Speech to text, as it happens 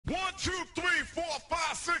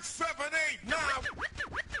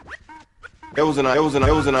It was an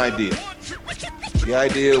idea. The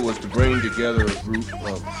idea was to bring together a group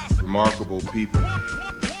of remarkable people,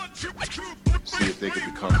 see if they could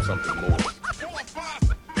become something more.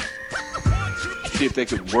 See if they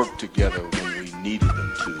could work together when we needed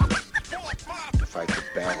them to fight the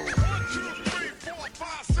battle.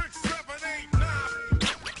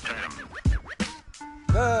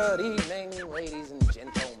 Good evening, ladies and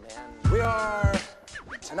gentlemen. We are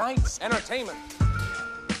tonight's entertainment.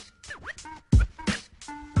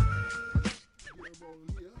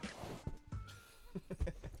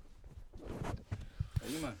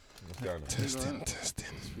 Testing.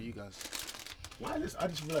 It's for you guys. Why this? I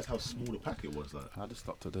just realised how small the packet was. Like, I just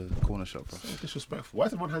stopped at the corner shop, bro. so disrespectful. Why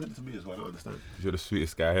is everyone handing it to me as well? I don't understand. You're the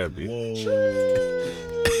sweetest guy here, B. Whoa.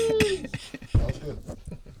 That was good.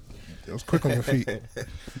 That was quick on your feet.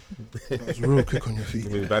 That was real quick on your feet.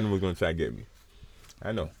 This band was going to try and get me.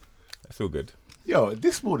 I know. That's all good. Yo,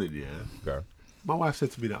 this morning, yeah, Go. my wife said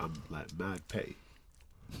to me that I'm like mad petty,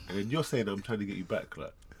 and then you're saying I'm trying to get you back.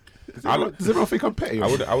 Like, does everyone think I'm petty? I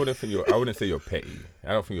wouldn't say you're petty.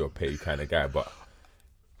 I don't think you're a petty kind of guy, but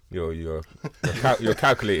you're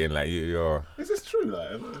calculating. Like you're. Is this true?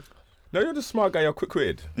 Like, No, you're the smart guy. You're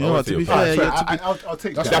quick-witted. You know what, to be fair, I'll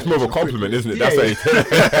take that. That's more of a compliment, isn't it? Yeah,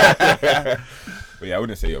 That's But yeah, I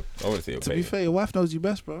wouldn't say you're to petty. be fair, your wife knows you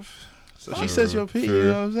best, bro. So she says you're petty, you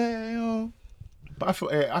know what I'm saying? Yo. But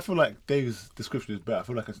I feel like Dave's description is better. I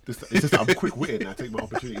feel like it's just that I'm quick-witted and I take my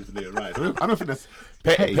opportunities when they arise. I don't think that's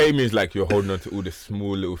petty. Petty means like you're holding on to all the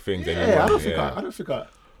small little things. Yeah, and you I want, don't think I.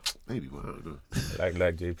 Maybe, man. I don't know.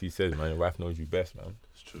 Like JP says, man, your wife knows you best, man.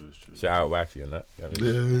 It's true. Shout out wifey and that. You know what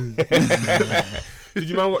I mean? Did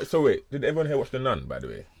you mind watch? So wait, did everyone here watch The Nun? By the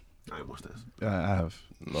way, I ain't watched this. I have.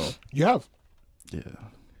 No. You have? Yeah.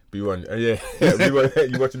 B1, yeah,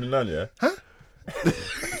 B1, you watching The Nun, yeah?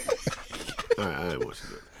 I ain't watching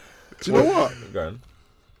it. Do you know what? Go on.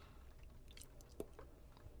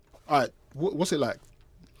 Alright, what's it like?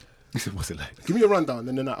 He said, "What's it like?" Give me a rundown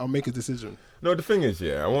and then I'll make a decision. No, the thing is,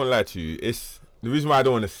 yeah, I won't lie to you. It's the reason why I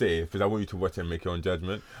don't want to say it because I want you to watch it and make your own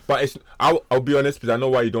judgment. But I'll be honest because I know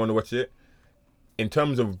why you don't want to watch it. In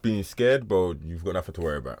terms of being scared, bro, you've got nothing to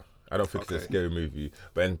worry about. I don't think it's a scary movie,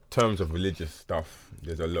 but in terms of religious stuff,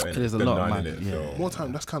 there's a lot in There's a The lot, Nun man, in it. yeah. So. More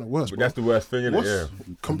time, that's kind of worse, But bro. that's the worst thing, What's, innit?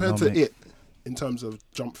 compared No, to mate. it, in terms of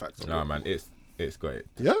jump factor? Nah, man, it's got it.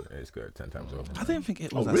 Yeah? It's got it 10 times over. I didn't think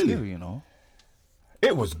it was that really? scary, you know?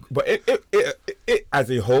 It was, but it as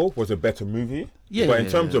a whole was a better movie. Yeah, But in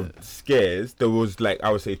yeah, terms yeah. of scares, there was like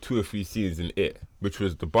I would say 2 or 3 scenes in it, which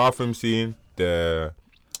was the bathroom scene, the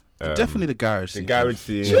Definitely the garage scene.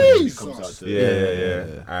 scene. Jesus!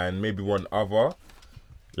 Yeah. And maybe one other,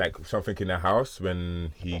 like something in the house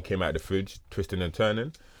when he came out of the fridge, twisting and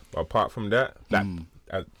turning. But apart from that, that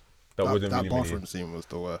wasn't That really bathroom scene was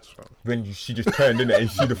the worst, fam. when she just turned in it and you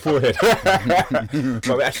see the forehead.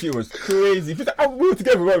 But that shit was crazy. We were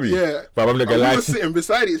together, weren't we? Yeah. But I'm not And gonna we lie. were sitting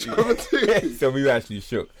beside each other too. So we were actually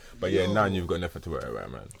shook. But yeah, now you've got nothing to worry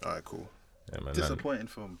about, man. Alright, cool. Yeah, man. Disappointing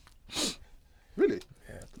film. Really?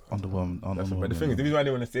 On the woman. But the thing is, the reason why I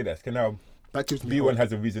didn't want to say that is because now That gives me B1 hope.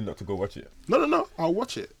 has a reason not to go watch it. No. I'll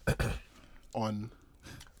watch it. On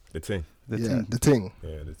The thing. The yeah, thing. the thing.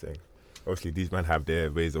 Yeah, the thing. Obviously, these men have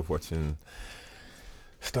their ways of watching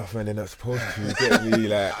stuff when they're not supposed to. Get me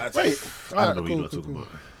like. Wait, I don't know what you're talking about.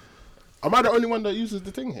 Am I the only one that uses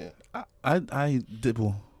the thing here? I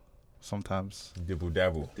dibble sometimes. Dibble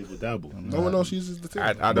dabble. Dibble dabble. No one else uses the thing.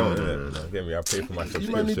 I don't. Get me? I pay for my You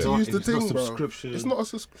might need to subscription. use the It's not thing, bro. subscription. It's not a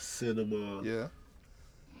subscription. Cinema. Yeah.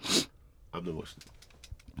 I'm not watching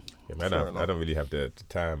it. Yeah, man, I don't really have the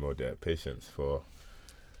time or the patience for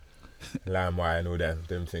LimeWire and all that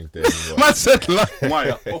them things there. anymore. Man said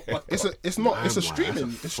LimeWire. It's not. It's a streaming.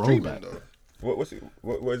 It's streaming though. What is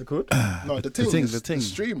it called? No, the thing. thing, Is, the thing. It's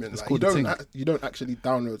streaming. It's Like, called you the don't. thing. You don't actually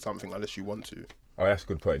download something unless you want to. Oh, that's a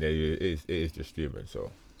good point. Yeah, it is just streaming.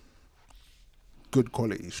 So Good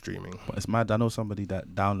quality streaming. But it's mad. I know somebody that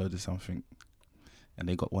downloaded something and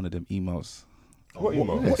they got one of them emails. what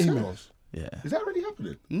email? What emails? Yeah. Is that really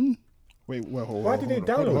happening? Wait, hold Why on. did they hold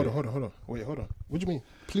on, download hold it? on. Wait, hold on. What do you mean?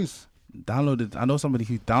 Please. Downloaded. I know somebody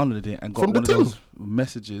who downloaded it and got From the one of thing? those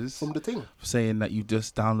messages From the thing. saying that you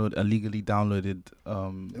just illegally downloaded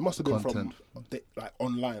It must have been content. from like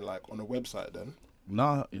online, like on a website. Then.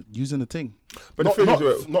 Nah, using the thing. But the thing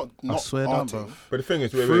is, not I swear down, arting. bro. but the thing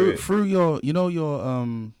is, wait. Through your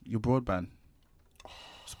broadband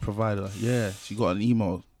provider. Yeah, she got an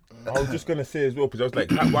email. I was just gonna say as well because I was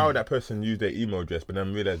like, why would that person use their email address? But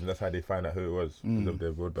then realizing that's how they find out who it was because of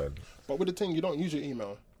their broadband. But with the thing, you don't use your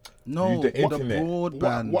email. No, Use the the internet.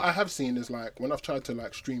 broadband. What I have seen is like when I've tried to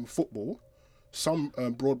like stream football, some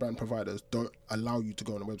broadband providers don't allow you to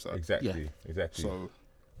go on the website. Exactly. Exactly. So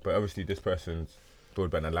But obviously, this person's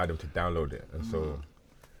broadband allowed them to download it, and so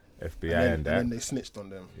FBI and that. then they snitched on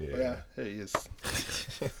them. Yeah. But yeah, here he is.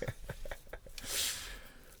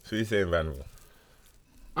 So you saying, Van?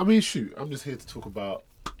 I mean, shoot, I'm just here to talk about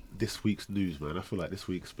this week's news, man. I feel like this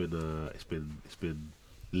week's been it's been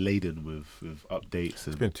laden with updates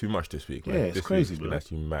and It's been too much this week, man. Yeah, it's this crazy, week's been man.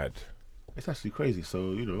 actually mad. it's actually crazy.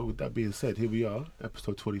 So, you know, with that being said, here we are,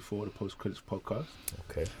 episode 24 of the Post Credits podcast.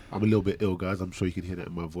 Okay. I'm a little bit ill, guys. I'm sure you can hear that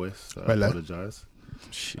in my voice. I Hello. apologize.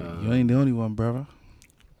 Shit, you ain't the only one, brother.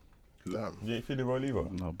 Damn. You ain't feeling well either.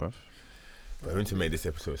 No, bruv. But we need to make this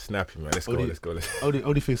episode snappy, man. Let's go. Only- Let's go.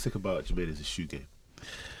 Only thing sick about Jermaine is his shoe game.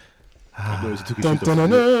 I know he took his Dun, shoes dun, off.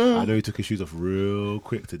 dun, dun. I know he took his shoes off real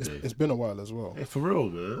quick today. It's been a while as well. Yeah, for real,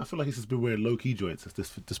 man. I feel like he's just been wearing low key joints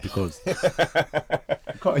just because.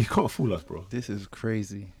 you can't fool us, bro. This is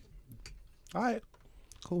crazy. All right,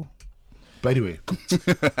 cool. But anyway,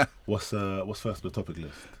 what's first on the topic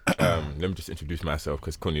list? Let me just introduce myself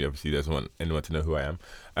because Connie obviously doesn't want anyone to know who I am.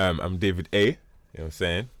 I'm David A. You know what I'm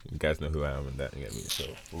saying? You guys know who I am and that, you get me? So,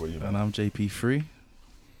 what are you, And man? I'm JP3.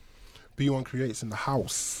 B1 Creates in the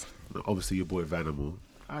house. Now, obviously, your boy Vanimal.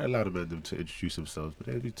 I allowed them to introduce themselves, but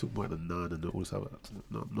they talk about the nun and all this other.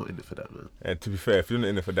 Not in it for that, man. And to be fair, if you're not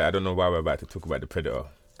in it for that, I don't know why we're about to talk about The Predator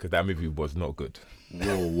because that movie was not good.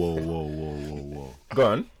 Whoa. Go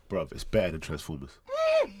on. Bruv, it's better than Transformers.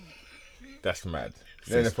 That's mad.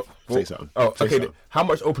 Say something. Oh, Say okay. something. How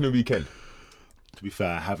much opening weekend? To be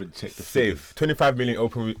fair, I haven't checked the Save figures. 25 million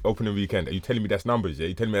opening weekend. Are you telling me that's numbers? Yeah,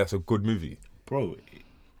 you telling me that's a good movie? Bro,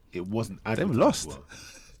 it wasn't They've advertised lost. well.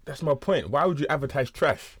 That's my point. Why would you advertise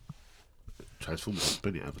trash? Transformers has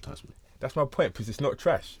plenty of advertisement. That's my point because it's not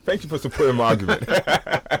trash. Thank you for supporting my argument.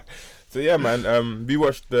 So yeah, man. We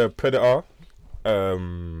watched The Predator.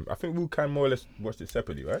 I think we kind of more or less watched it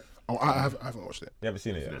separately, right? Oh, I haven't watched it. You haven't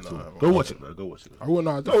seen it yet. No, I haven't Go watch it, man. Go watch it. I will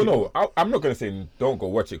not. No. I'm not gonna say don't go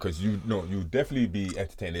watch it because you definitely be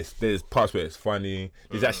entertained. There's parts where it's funny.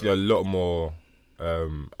 There's actually a lot more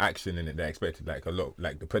action in it than I expected. Like a lot,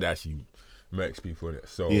 like The Predator actually murks people in it.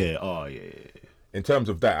 So Yeah. in terms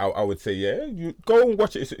of that, I would say you go and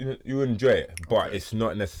watch it. You enjoy it, but it's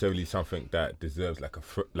not necessarily something that deserves like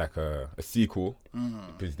a sequel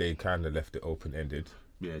because they kind of left it open ended.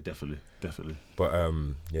 Yeah, definitely. But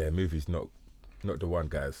movie's not the one,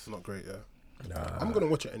 guys. Not great, yeah. Nah. I'm going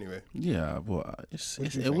to watch it anyway. Yeah, but What do you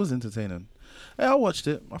it think? was entertaining. Yeah, I watched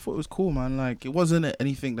it. I thought it was cool, man. Like, it wasn't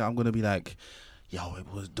anything that I'm gonna be like, yo, it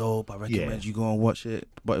was dope. I recommend you go and watch it.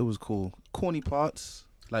 But it was cool. Corny parts,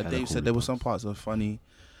 like Hella Dave said, corny there were some parts. parts that were funny.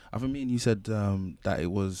 I think me and you said that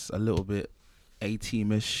it was a little bit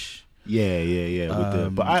A-teamish. Yeah.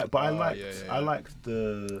 But I liked yeah. I liked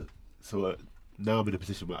the now I'm in a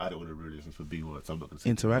position where I don't want to ruin anything for B1, so I'm not going to say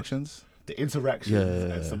Interactions. the interactions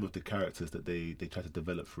Yeah. and some of the characters that they try to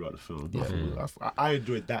develop throughout the film. Yeah. I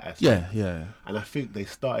enjoyed that aspect. Yeah. And I think they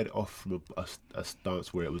started off from a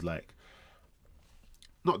stance where it was like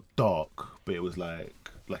not dark, but it was like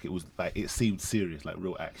it seemed serious, like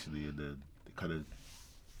real actiony, and then it kind of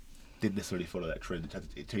didn't necessarily follow that trend.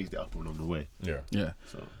 It changed it up along the way. Yeah.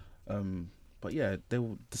 So But yeah,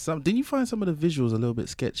 didn't you find some of the visuals a little bit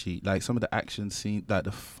sketchy? Like some of the action scenes, like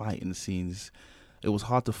the fighting scenes, it was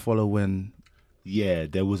hard to follow when. yeah,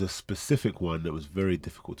 there was a specific one that was very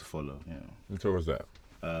difficult to follow. Yeah. Which one was that?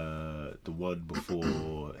 The one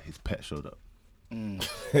before his pet showed up.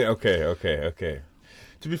 Okay.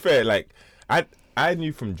 To be fair, like I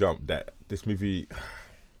knew from jump that this movie.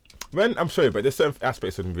 I'm sorry, but there's certain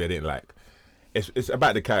aspects of the movie I didn't like. It's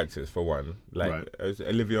about the characters for one. Like Right.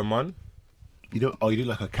 Olivia Munn. You didn't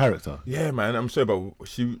like her character. Yeah, man. I'm sorry, but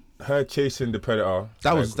her chasing the Predator.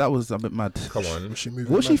 That like, was a bit mad. Come on. Was she moving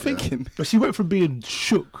What was she mad, yeah? thinking? But she went from being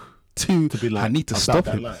shook To to be like, I need to about stop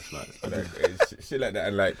that him. life. Like, Like, shit like that,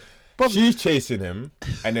 and like she's chasing him,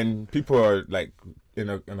 and then people are like in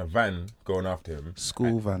a van going after him,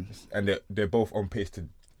 School van. and they're both on pace to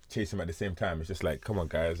chase him at the same time. It's just like, come on,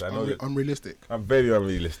 guys. I know that Unrealistic. I'm very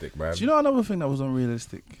unrealistic, man. Do you know another thing that was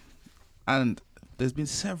unrealistic? And there's been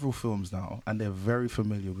several films now, and they're very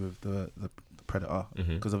familiar with the Predator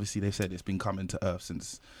because obviously they've said it's been coming to Earth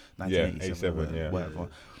since 1987, 87, yeah. whatever.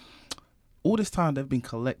 All this time they've been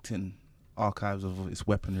collecting archives of its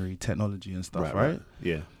weaponry, technology, and stuff, right?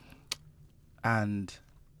 Yeah. And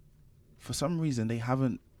for some reason they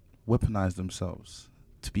haven't weaponized themselves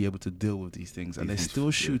to be able to deal with these things, and they're These- still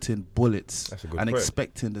yeah. shooting bullets That's a good and point.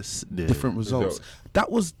 expecting this Yeah. different results.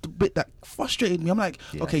 That was the bit that frustrated me. I'm like,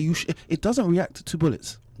 Yeah. okay, it doesn't react to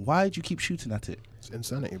bullets. Why do you keep shooting at it? It's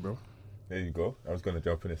insanity, bro. There you go. I was gonna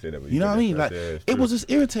jump in and say that, but You know what I said mean? it. Like, It's it true. was just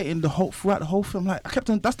irritating throughout the whole film. Like, I kept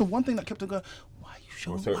on. That's the one thing that kept on going. Why are you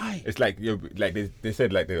showing? So why? it's like like they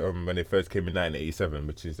said like when they first came in 1987,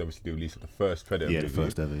 which is obviously the release of the first Predator Yeah, the movie.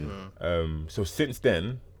 first ever. Yeah. So since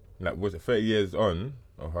then, like was it 30 years on,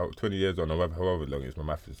 or 20 years on, or however long it is? My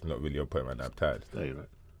math is not really on point right now. I'm tired. There you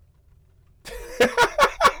right.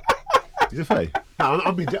 Is it fair? No,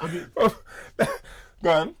 I mean, Go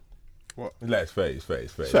on. What? Like it's 30. It's 30.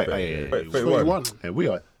 It's 30. It's 30, It's 30. yeah, yeah, It's yeah. 31. 31. yeah, we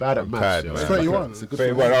are bad at maths. tired, yo. man. 31. It's a good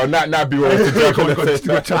 31. Oh, not be wrong.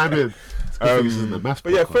 Go chime in. The maths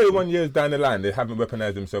But yeah, podcast, 31 years down the line, they haven't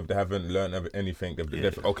weaponized themselves. They haven't learned anything.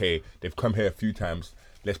 They've come here a few times.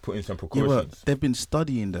 Let's put in some Yeah, precautions. but they've been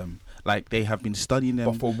studying them. Like, they have been studying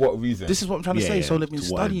them. But for what reason? This is what I'm trying to Yeah, say. yeah, So they've been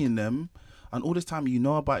to what end? studying them, and all this time you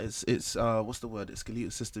know about its what's the word? Its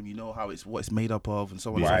skeletal system. You know how what it's made up of, and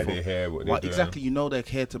so on. Why and so they're forth. here, what they're doing. Exactly? You know they're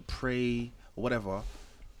here to pray or whatever,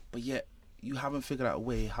 but yet you haven't figured out a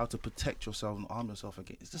way how to protect yourself and arm yourself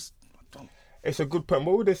against. It's just I don't. It's a good point.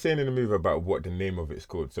 What were they saying in the movie about what the name of it's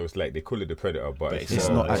called? So it's like they call it the Predator, but it's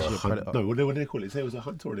more not of a- actually a predator. No, what did they call it? They say it was a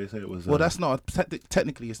hunter, or they say it was. Well, that's not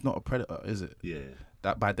technically it's not a predator, is it? yeah,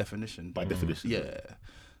 That by definition. by definition. Yeah,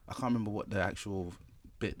 I can't remember what the actual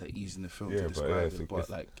bit they used in the film Yeah, to but describe yeah, it, but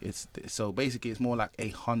like it's so basically it's more like a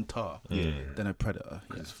hunter than a predator.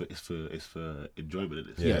 Yeah. It's for enjoyment.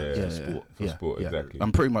 Isn't it? Yeah, It's sport. For sport, exactly.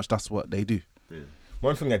 And pretty much that's what they do.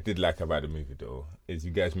 One thing I did like about the movie though is you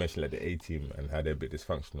guys mentioned like the A-team and how they're a bit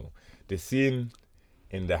dysfunctional. The scene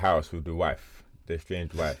in the house with the wife, the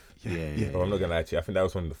estranged wife. Yeah. Oh, I'm not gonna lie to you. I think that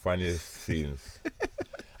was one of the funniest scenes.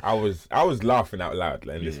 I was laughing out loud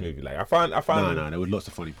like, in this movie. Like I found No, there were lots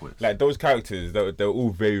of funny points. like those characters. They're all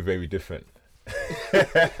very very different.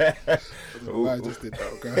 Why I just did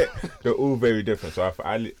that, okay? They're all very different. So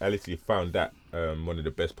I literally found that one of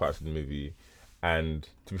the best parts of the movie. And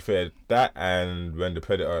to be fair, that and when the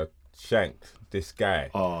Predator shanked this guy,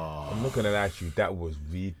 I'm not gonna lie to you, that was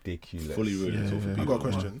ridiculous. Fully ruined it all for I people. got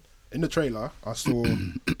a question. In the trailer, I saw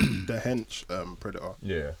the hench Predator.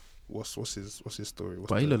 Yeah. What's his story? What's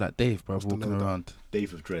But he the- looked like Dave, bro, what's the walking lowdown? around.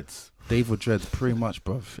 Dave of Dreads. Dave with dreads, pretty much,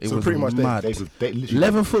 bro. It So was pretty much Dave. mad. Dave literally.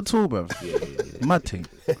 11 foot tall, bro. Yeah. Mad thing.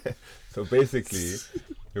 So basically,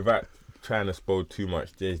 without trying to spoil too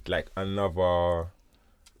much, there's like another.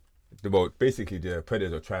 Well, basically, the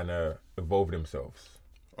Predators are trying to evolve themselves,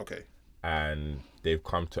 Okay, and they've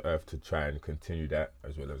come to Earth to try and continue that,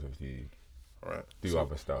 as well as obviously all right. do So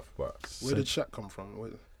other stuff. But where did Shaq come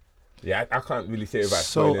from? yeah, I can't really say about.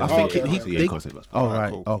 So I think yeah, he. yeah. Yeah, they- you can't say that. Oh, Alright,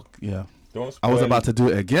 right. cool. Oh, yeah. Don't I was spoil about to do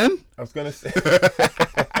it again. I was gonna say.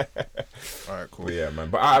 All right, cool. But yeah, man.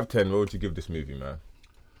 But out of 10, what would you give this movie, man?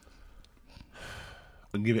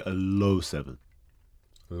 And give it a low 7.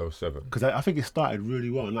 Low 7. Because I think it started really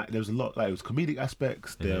well. And like there was a lot, like it was comedic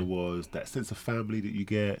aspects. Mm-hmm. There was that sense of family that you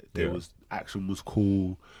get. There Yeah. was action was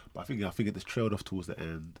cool, but I think it just trailed off towards the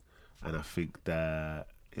end, and I think that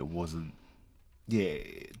it wasn't. Yeah,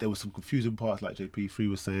 there was some confusing parts, like JP3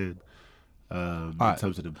 was saying, in Alright.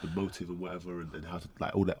 terms of the motive and whatever, and how to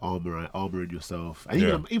like all that armoring yourself, and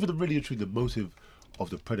Yeah. even the really and truly the motive of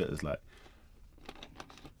the Predators, like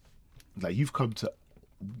you've come to.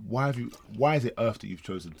 Why is it Earth that you've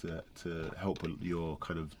chosen to help your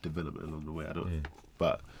kind of development along the way? I don't.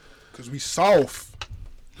 But Because we south.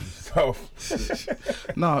 So,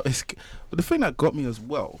 No, but the thing that got me as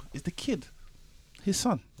well is the kid, his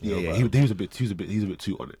son. yeah, he was a bit too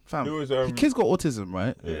on it. Fam, It was, the kid's got autism,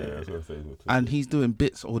 right? yeah, I was gonna say as well too. And he's doing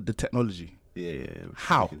bits with the technology. Yeah.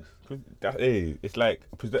 How? Hey, it's like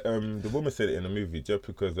the woman said it in the movie. Just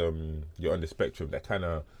because you're on the spectrum, that kind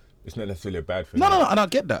of it's not necessarily a bad thing. No, and I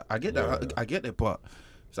get that. I get it, but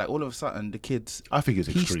it's like all of a sudden the kids. I think it's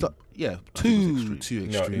extreme. Too extreme.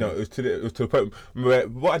 extreme. No, it was to the point. Where,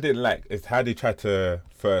 what I didn't like is how they tried to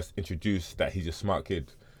first introduce that he's a smart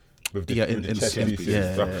kid. With the, Yeah, with the in chess chess pieces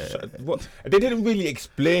pieces. and Yeah, stuff. What they didn't really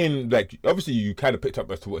explain. Like obviously, you kind of picked up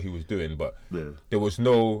as to what he was doing, but Yeah. there was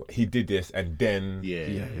no he did this and then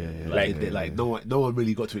Yeah. Like- Like no one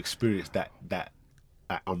really got to experience that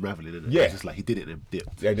unraveling. Innit? Yeah. It's just like he did it and then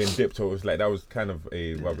dipped. and then dipped. So it was like that was kind of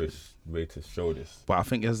a rubbish way to show this. But I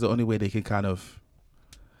think that's the only way they can kind of.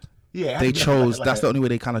 Yeah, They chose. That's the only way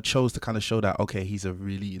they kind of chose to kind of show that okay, he's a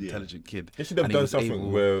really intelligent kid. They should have And he done was something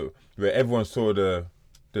able- where everyone saw the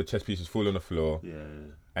chess pieces fall on the floor. Yeah.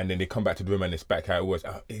 And then they come back to the room and it's back how it was.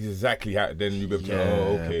 Exactly how. Then you go, Yeah,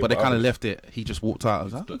 oh, okay. but they kind of others- left it. He just walked out. I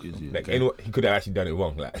was like, Like anyone, he could have actually done it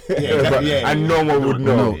wrong, like, exactly, yeah, and yeah. no one would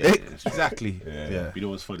know. no, Yeah. exactly. Yeah. You know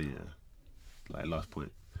what's funny? Yeah. Like last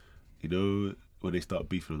point. You know when they start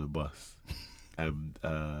beefing on the bus, and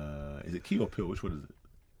is it Key or Pill? Which one is it?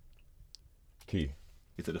 Key.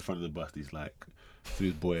 He's at the front of the bus. He's like, to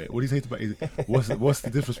his boy, what do you say about his, what's the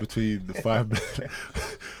difference between the 5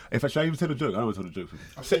 if I try to even tell a joke, I don't want to tell a joke.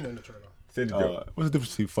 I've seen it in the trailer. Say the joke. What's the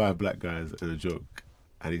difference between 5 black guys and a joke?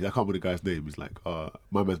 And I can't remember the guy's name. He's like,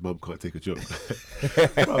 my man's mum can't take a joke.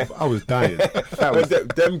 Bruv, I was dying.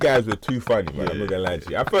 Them guys were too funny, man. I'm not gonna lie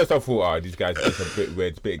to you. At first I thought, these guys are just a bit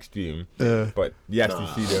weird, it's a bit extreme. But you actually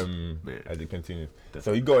see them as it continues.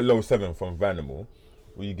 So you got a low 7 from Vanimal.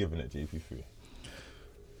 What are you giving it, JP3?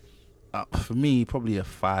 For me, probably a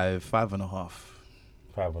 5.5.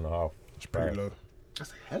 5.5. It's pretty low.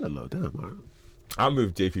 That's hella low, damn, man. I'm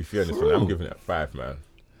with JP3 on this one. I'm giving it a 5, man.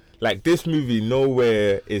 Like, this movie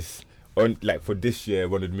nowhere is on, like, for this year,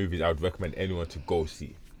 one of the movies I would recommend anyone to go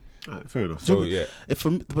see. Alright, fair enough. So yeah,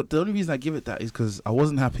 But the only reason I give it that is because I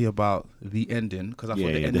wasn't happy about the ending, because I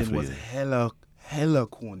thought the ending was hella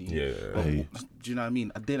corny. Yeah. But, do you know what I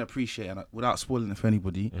mean? I didn't appreciate it, and without spoiling it for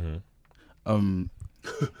anybody. I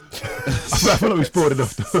feel like we spoiled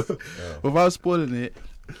enough. Without spoiling it,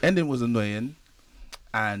 ending was annoying,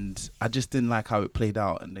 and I just didn't like how it played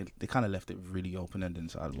out, and they kind of left it really open ending.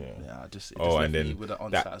 So it just left me with an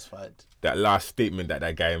unsatisfied. That last statement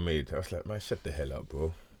that guy made, I was like, man, shut the hell up,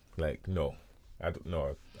 bro. Like, no, I don't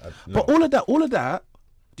know. But all of that.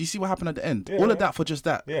 Do you see what happened at the end? Yeah, all of that for just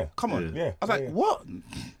that. Yeah. Come on. Yeah. I was like, what?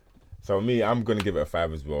 So me, I'm gonna give it a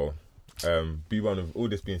 5 as well. B1, with all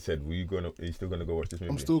this being said, are you still gonna go watch this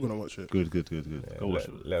movie? I'm still gonna watch it. Good. Yeah, Go watch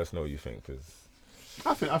it. Let us know what you think, because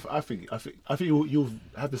I think you'll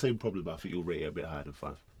have the same problem, but I think you'll rate it a bit higher than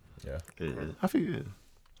 5. yeah. I think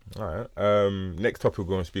All right. Next topic we're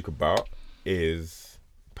going to speak about is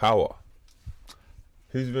Power.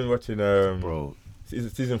 Who's been watching? bro.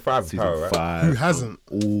 Season 5 of Power, right? 5. Who hasn't?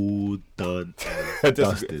 All done, and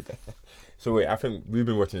dusted. So wait, I think we've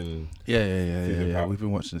been watching. Yeah. Power. We've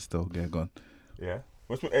been watching it still. Yeah, gone. Yeah.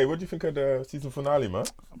 What do you think of the season finale, man?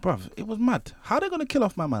 Bruv, it was mad. How they gonna kill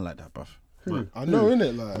off my man like that, bruv? I know,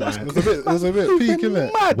 innit? Like, it was a bit peak,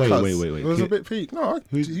 innit? Mad. Wait. It was a bit peak. No,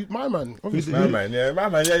 my man, obviously. My man.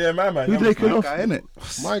 Who did they kill off? Guy, innit?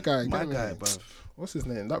 My guy, bruv. What's his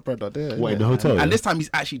name? That brother there. What, in innit? the hotel? And this time he's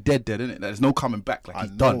actually dead, innit? There's no coming back. Like, I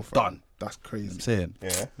he's know, done. fam. That's crazy. I'm saying.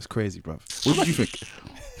 Yeah. It's crazy, bruv. What did you think?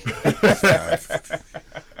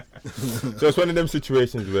 So it's one of them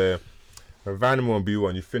situations where Vanimal and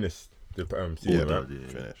B1, you finished the season, right?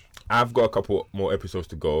 Finish. I've got a couple more episodes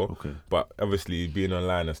to go, Okay. but obviously being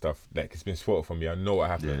online and stuff, like, it's been spoiled for me. I know what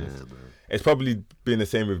happens. Yeah, man. It's probably been the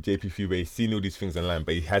same with JP3, where he's seen all these things online,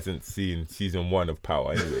 but he hasn't seen season 1 of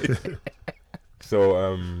Power anyway.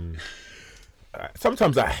 So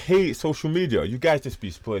sometimes I hate social media. You guys just be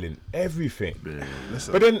spoiling everything.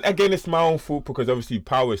 Listen, But then again, it's my own fault, because obviously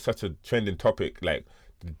Power is such a trending topic. Like,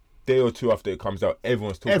 the day or two after it comes out,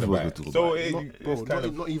 everyone's talking about it. So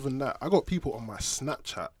not even that. I got people on my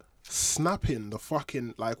Snapchat snapping the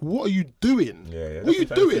fucking, like, what are you doing? Yeah, What are you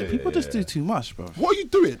doing? People just do too much, bruv. What are you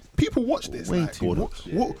doing? People watch this. Way like, too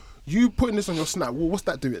what, you putting this on your Snap? What's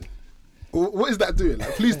that doing? What is that doing?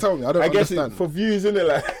 Like, please tell me. I don't guess understand. for views, isn't it?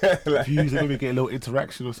 Like Views, maybe get a little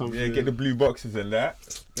interaction or something. yeah, get the blue boxes and that.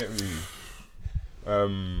 Get me.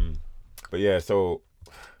 But yeah, so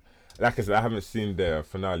like I said, I haven't seen the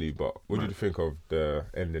finale, but what did you think of the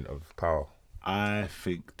ending of Power? I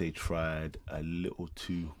think they tried a little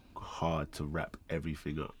too hard to wrap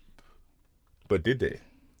everything up. But did they?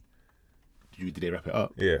 Did they wrap it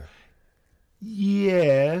up? Yeah.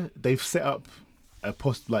 Yeah, they've set up a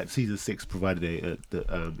like season 6, provided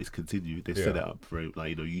it's continued. They've set it up very,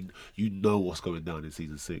 like, you know what's going down in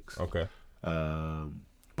season 6. Okay. But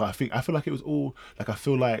I feel like it was all like, I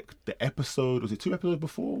feel like the episode, was it 2 episodes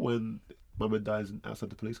before when Mama dies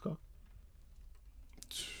outside the police car?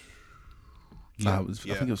 Nah, I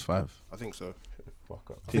think it was 5. I think so.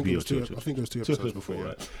 Fuck up. I think it was 2 episodes before.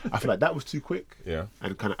 Right? I feel like that was too quick. Yeah.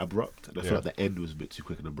 And kind of abrupt. And I feel like the end was a bit too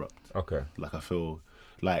quick and abrupt. Okay. Like, I feel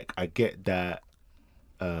like I get that.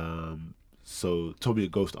 So Tommy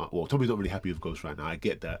and Ghost, Tommy's not really happy with Ghost right now. I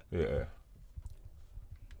get that. Yeah.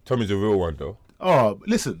 Tommy's a real one though. Oh,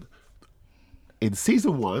 listen. In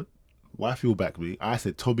season 1, Wifey will back me. I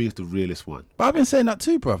said Tommy is the realest one. But I've been saying that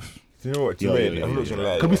too, bruv. Do you know what? Yeah. I'm not gonna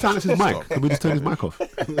lie. Can we silence his mic? Can we just turn his mic off?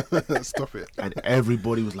 Stop it. And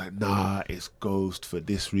everybody was like, nah, it's Ghost for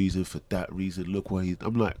this reason, for that reason. Look what he's...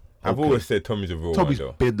 I'm like, I've okay. always said Tommy's a real Tommy's one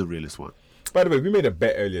though. been the realest one. By the way, we made a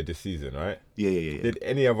bet earlier this season, right? Yeah. Did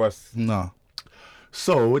any of us? No.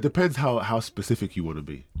 So it depends how specific you want to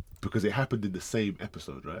be, because it happened in the same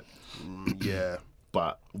episode, right? Yeah.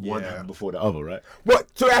 But one Yeah. happened before the other, right? What?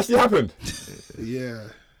 So it actually happened? Yeah.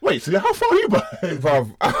 Wait, so how far are you by?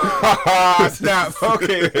 Bruv. Snap.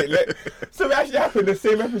 Okay. So it actually happened the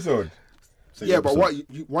same episode. Yeah, but what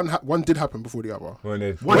one did happen before the other. When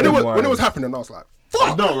it When it was happening, I was like,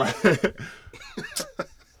 I know, right?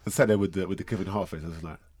 I sat there with the Kevin Hart face. I was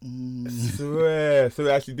like, swear, so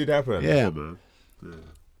it actually did happen. yeah, man.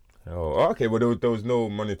 Oh, okay. Well, there was no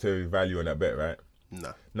monetary value on that bet, right?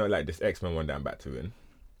 nah. Not like this X-Men one that I'm back to win.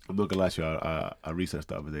 I'm not gonna lie to you. I researched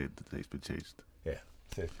the other day. The date's been changed. Yeah.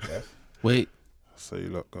 Safe, yes. Wait, So you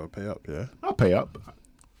lot gotta pay up, yeah? I'll pay up.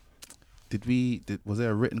 was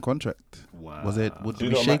there a written contract? Wow. Was it? So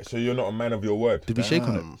Did we shake? so you're not a man of your word. Did we shake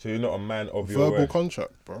on it? So you're not a man of your Verbal word.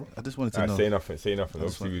 contract, bro. I just wanted to know. Say nothing. Say nothing. I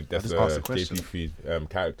just Obviously, want- I that's just a asked the question. JP Feed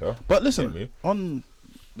character. But Get listen, me? on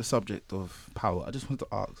the subject of power, I just wanted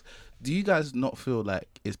to ask: do you guys not feel like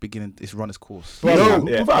it's run its course? Well, Yeah, no,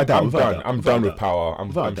 yeah, without a doubt, I'm without a done. doubt, I'm without done a with doubt. power. I'm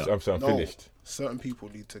Without a doubt. I'm No, finished. certain people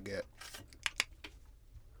need to get.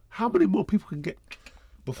 How many more people can get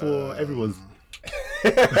before everyone's?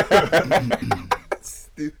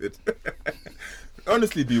 Stupid.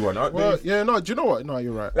 Honestly, B1. Well, yeah, no. Do you know what? No,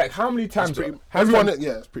 you're right. Like, how many times? Everyone,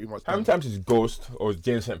 yeah, it's pretty much. How many times is Ghost or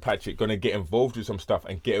James St. Patrick gonna get involved with some stuff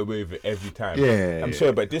and get away with it every time? Yeah, I'm yeah.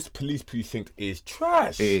 sorry, but this police precinct is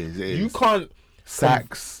trash. It is. You can't.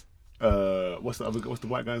 Sachs. What's the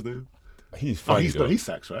white guy's name? He's Oh, funny. though. he's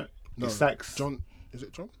Sachs, right? No, He's Sachs. John. Is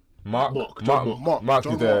it John? Mark. John Mark. Mark.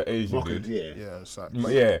 is John the Mark. Asian Mark, dude. yeah. Yeah, it's like,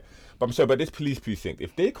 Yeah, but I'm sorry, but this police precinct,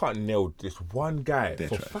 if they can't nail this one guy They're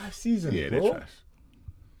for trash. 5 seasons, Yeah, bro, they're trash.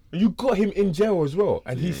 you got him in jail as well,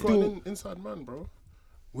 and he's he's got still. an inside man, bro.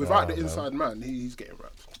 Without the inside man, he's getting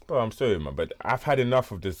wrapped. Bro, I'm sorry, man, but I've had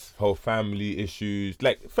enough of this whole family issues.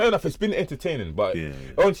 Like, fair enough, it's been entertaining, but Yeah, it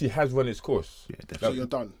yeah. honestly has run its course. Yeah, So definitely. you're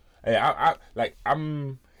done.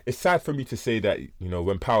 I'm. It's sad for me to say that, you know,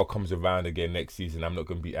 when Power comes around again next season, I'm not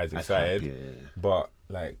going to be as excited. hype, yeah. But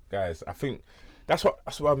like, guys, I think that's what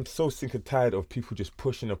I'm so sick and tired of people just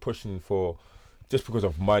pushing for just because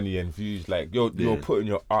of money and views. Like, you're putting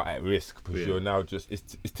your art at risk because Yeah. you're now just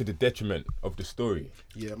it's to the detriment of the story.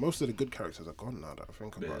 Yeah, most of the good characters are gone now that I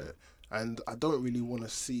think about it. And I don't really want to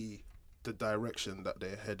see the direction that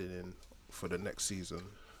they're heading in for the next season.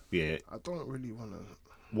 Yeah. I don't really want to.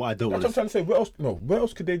 What I don't That's want what I'm trying to say. Where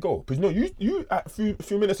else could they go? Because no, you a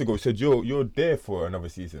few minutes ago said you're there for another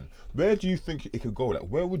season. Where do you think it could go? Like,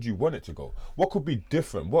 where would you want it to go? What could be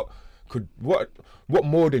different? What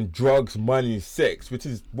more than drugs, money, sex, which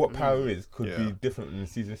is what Power is, could be different in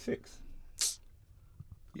season 6?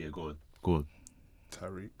 Yeah, go on.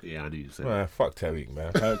 Tariq. Yeah, I knew you said. Man, fuck Tariq,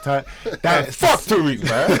 man. That Fuck Tariq,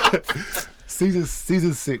 man.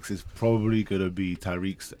 season 6 is probably gonna be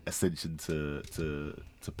Tariq's ascension to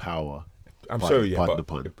power. I'm Pardon- sorry, yeah, pardon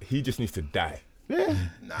but the pun. he just needs to die. Yeah,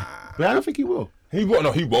 but I don't think he will. He won't.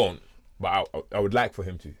 No, he won't. But I would like for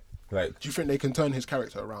him to. Like, Do you think they can turn his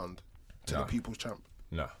character around to the people's champ?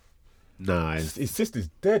 nah. Nah, His sister's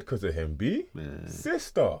dead because of him, B.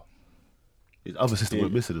 Sister. his other sister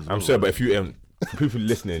went missing as well. I'm sorry, but if you for people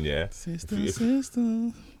listening, yeah, Sister.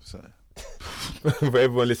 Sorry. for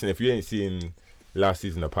everyone listening, if you ain't seen last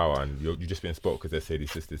season of Power and you just been spoke because they say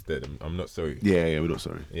his sister's dead, I'm not sorry. Yeah, we're not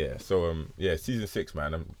sorry. Yeah, so season 6,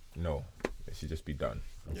 man. No, it should just be done.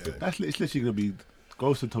 It's literally gonna be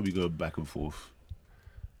Ghost and Tommy going back and forth.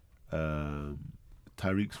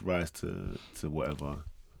 Tariq's rise to whatever.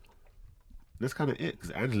 That's kind of it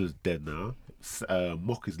because Angela's dead now.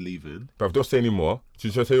 Mock is leaving. But don't say any more.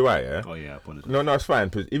 Should I tell you why? Yeah. Oh yeah, I apologize. No, it's fine.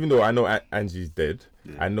 Because even though I know Angie's dead,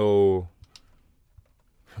 I know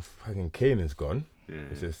fucking Kane is gone.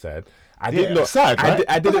 Which is sad. I didn't know. sad, right?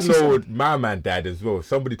 I didn't That's know sad. my man died as well.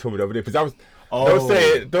 Somebody told me the other day because I was. Oh. Don't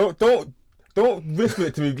say it. Don't whisper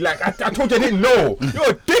it to me. Like I told you I didn't know.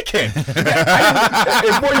 You're a dickhead.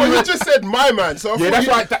 Well, you just said my man, so I Yeah,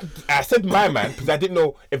 thought that's why I said my man because I didn't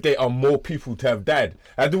know if there are more people to have died.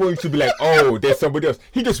 I didn't want you to be like, oh, there's somebody else.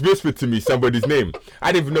 He just whispered to me somebody's name.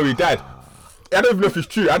 I didn't even know he died. I don't even know if it's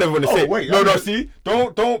true. I don't want to say. wait, No, I mean- see,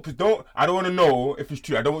 don't. I don't want to know if it's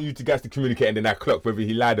true. I don't want you two guys to communicate and then I clock whether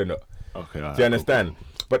he lied or not. Okay, Do you understand?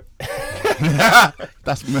 But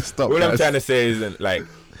That's messed up. what I'm guys. trying to say is, like,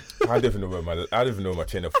 I don't even know where my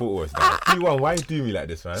chain of thought was. Now. P1, why you do me like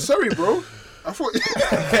this, man? sorry, bro. I thought.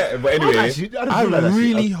 But anyway, I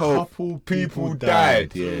really hope couple people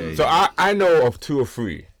died. Yeah. So I know of 2 or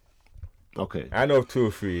 3. Okay. I know of 2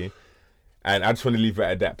 or 3, and I just want to leave it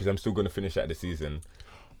at that because I'm still going to finish out the season.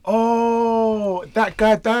 Oh, that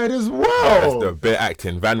guy died as well. That's the bit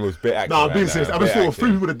acting. Van was bit acting. No, I'm right being now, serious. I'm bit sure acting.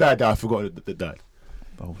 3 people that died. I forgot that they died.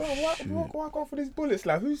 Oh, Bro, shoot. why go for these bullets?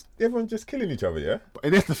 Like, who's everyone just killing each other? Yeah.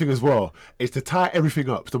 And that's the thing as well. Is to tie everything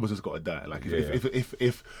up. Someone's just got to die. Like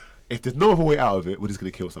if there's no other way out of it, we're just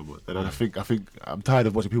gonna kill someone. And I think I'm tired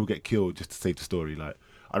of watching people get killed just to save the story. Like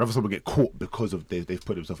I'd rather someone get caught because of they've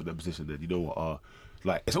put themselves in that position. Then you know what?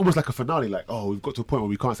 Like it's almost like a finale. Like we've got to a point where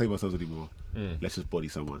we can't save ourselves anymore. Let's just body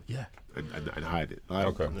someone. Yeah. And hide it.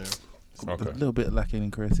 Okay. A Okay. little bit lacking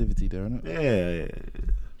in creativity there, isn't it? Yeah.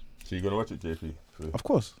 So you're gonna watch it, JP? Of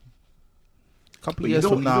course. A couple But of you years know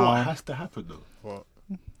from what now. has to happen though. What?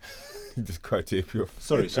 You just cut JP off.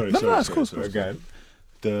 Sorry. No, of course. Again.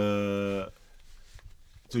 So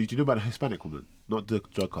you know about the Hispanic woman, not the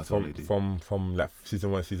drug cartel lady. From like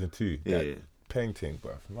season 1, season 2. Yeah, That yeah. painting,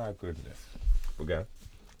 bruv. My goodness. Again.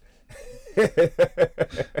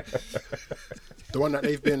 The one that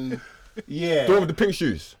they've been. Yeah. The one with the pink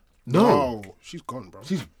shoes. No, she's gone, bro.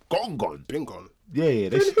 she's gone. been gone. Yeah. They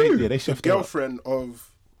The shifted her. girlfriend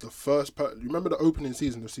of the first. You remember the opening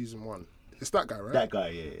season of season 1? It's that guy, right? That guy.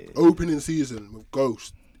 Yeah. Opening season with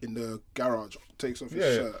Ghost in the garage, takes off his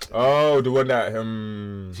Yeah. shirt. Oh, the one that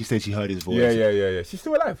She said she heard his voice. Yeah. She's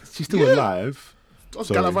still alive. She's still alive. That's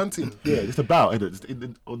Sorry. gallivanting. Yeah, it's about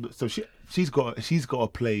innit? So she's got to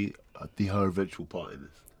play her eventual part in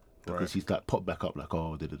this because Right. she's like popped back up like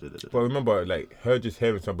da-da-da-da-da. But remember, like her just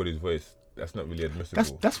hearing somebody's voice, that's not really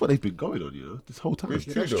admissible. That's what they've been going on, this whole time. It's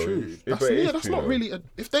Yeah, true that's though. true. Yeah, That's, but it is that's true not though. really.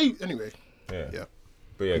 If they anyway. Yeah. Yeah.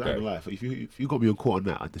 But yeah, Not guys. gonna lie, if you got me on court on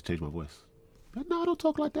that, I'd just change my voice. But no, I don't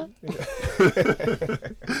talk like that.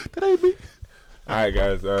 That ain't me. Alright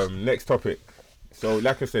guys, next topic. So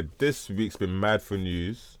like I said, this week's been mad for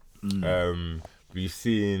news. We've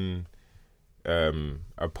seen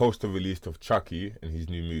a poster released of Chucky and his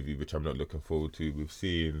new movie, which I'm not looking forward to. We've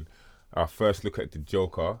seen our first look at the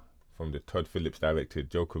Joker from the Todd Phillips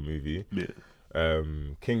directed Joker movie. Yeah.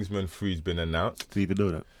 Kingsman 3's been announced. Didn't even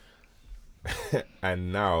know that.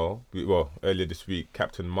 And now, earlier this week,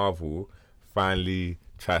 Captain Marvel finally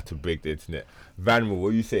tried to break the internet. Vanmo, what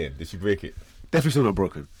are you saying? Did she break it? Definitely still not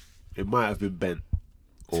broken. It might have been bent,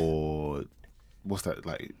 or what's that?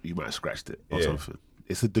 Like you might have scratched it or Yeah. something.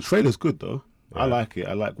 The trailer's good though. I Yeah. like it.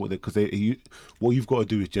 I like what what you've got to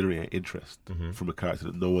do is generate an interest from a character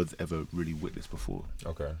that no one's ever really witnessed before.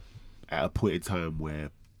 Okay. At a point in time where,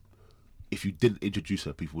 if you didn't introduce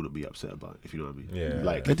her, people wouldn't be upset about it. If you know what I mean? Yeah.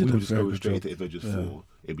 Like They if we did a were just very going good straight job. to Avengers Yeah. 4,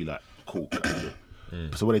 it'd be like cool.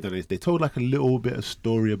 So what they done is they told like a little bit of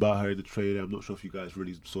story about her in the trailer. I'm not sure if you guys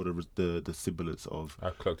really saw the semblance of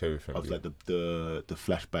I clocked everything. like the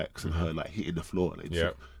flashbacks and her like hitting the floor, like,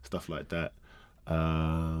 Yeah. stuff like that.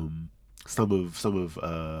 Some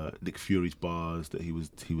of Nick Fury's bars that he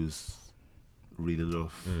was reading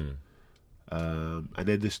off, and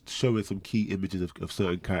then just showing some key images of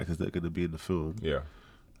certain characters that are going to be in the film. Yeah.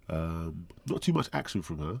 Not too much action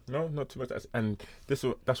from her. No, not too much. And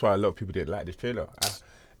that's why a lot of people didn't like this trailer.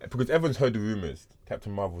 Because everyone's heard the rumors.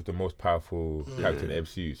 Captain Marvel was the most powerful character in the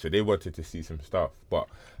MCU, so they wanted to see some stuff. But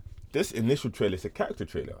this initial trailer is a character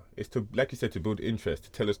trailer. It's to, like you said, to build interest,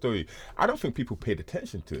 to tell a story. I don't think people paid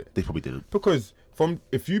attention to it. They probably didn't. Because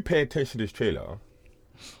if you pay attention to this trailer,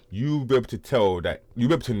 you'll be able to tell that you'll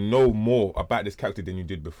be able to know more about this character than you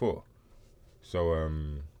did before. So,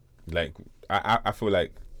 like, I feel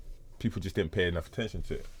like people just didn't pay enough attention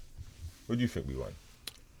to it. What do you think we want?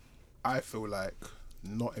 I feel like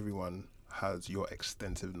not everyone has your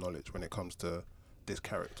extensive knowledge when it comes to this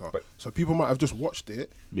character. But- So people might have just watched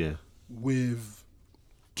it Yeah. with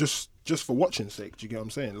just for watching sake. Do you get what I'm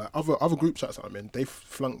saying? Like other group chats that I'm in, they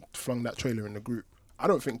flung that trailer in the group. I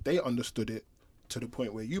don't think they understood it to the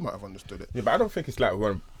point where you might have understood it. Yeah, but I don't think it's like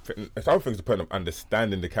one. I don't think it's the point of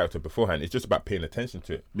understanding the character beforehand. It's just about paying attention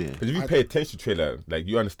to it. Yeah. Because if you pay attention to the trailer, like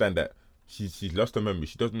you understand that she's lost her memory.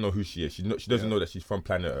 She doesn't know who she is. She doesn't know that she's from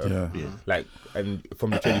planet Earth. Yeah. Like, and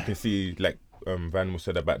from the trailer you can see, like Van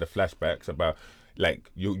said about the flashbacks, about like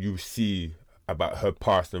you see about her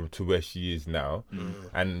past and to where she is now,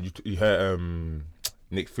 and you heard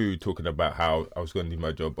Nick Fury talking about how I was going to leave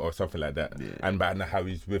my job or something like that, and about how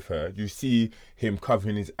he's with her. You see him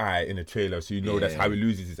covering his eye in the trailer, so you know that's how he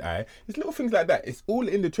loses his eye. It's little things like that. It's all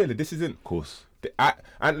in the trailer. This isn't. Of course. I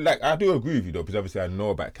do agree with you though, because obviously I know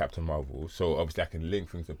about Captain Marvel, so obviously I can link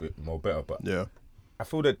things a bit more better. But Yeah. I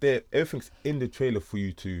feel that everything's in the trailer for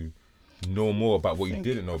you to know more about what you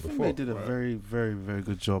didn't know I think before. they did a very, very, very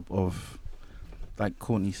good job of, like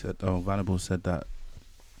Courtney said, Vanable said, that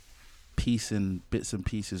piecing bits and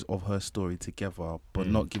pieces of her story together, but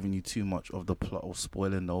not giving you too much of the plot or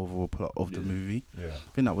spoiling the overall plot of the movie. Yeah.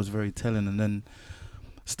 I think that was very telling. And then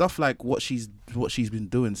stuff like what she's been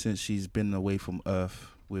doing since she's been away from Earth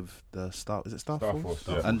with the Star Force?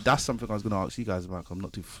 yeah. And that's something I was going to ask you guys about. I'm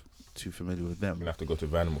not too familiar with them. I'm gonna have to go to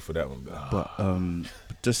Vanimal for that one.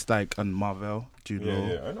 But just like, and Marvel, Jude Law.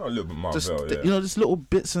 Yeah, I know a little bit Marvel. Just yeah. just little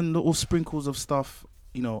bits and little sprinkles of stuff,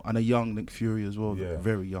 and a young Nick Fury as well, Yeah.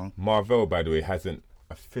 very young. Marvel, by the way, hasn't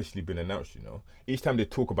officially been announced. You know, each time they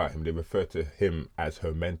talk about him, they refer to him as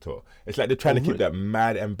her mentor. It's like they're trying to keep that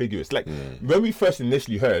mad ambiguous. Like when we first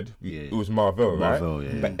initially heard, it was Marvel, right?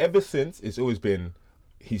 But ever since, it's always been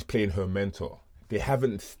he's playing her mentor. They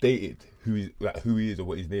haven't stated who he is or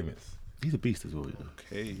what his name is. He's a beast as well. You know?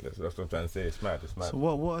 Okay. That's what I'm trying to say. It's mad. It's mad. So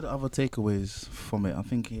what are the other takeaways from it? I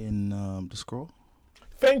think in the scroll.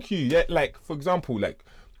 Thank you. Yeah, like for example, like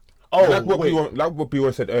what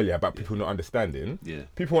B1 said earlier about people not understanding. Yeah.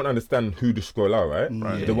 People won't understand who the Skrull are, right?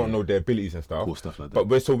 Right. They won't know their abilities and stuff. Cool stuff like that.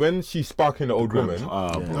 But so when she's sparking the old woman,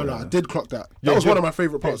 No, I did clock that. Yeah, That was you- one of my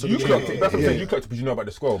favourite parts of you the clocked game. it. That's what I'm saying. You clocked it because you know about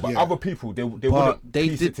the Skrull. But Yeah. other people, they But wouldn't they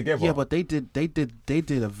piece did it together. Yeah, but they did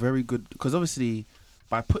a very good, because obviously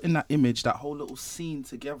by putting that image, that whole little scene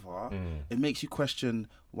together, it makes you question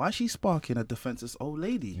why she's sparking a defenseless old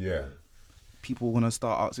lady. Yeah. People want to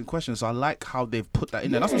start asking questions. So I like how they've put that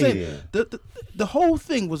in there. That's what I'm saying. The whole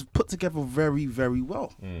thing was put together very, very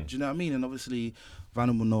well. Do you know what I mean? And obviously,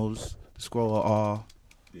 Vanimal knows the Skrull are.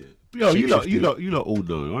 Yo, you lot all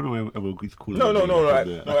know. I know everyone keeps calling. No, like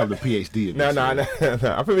right. I'm the PhD. In No. this,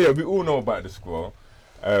 I think we all know about the Skrull.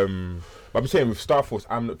 But I'm saying with Star Force,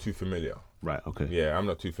 I'm not too familiar. Right. Okay. Yeah, I'm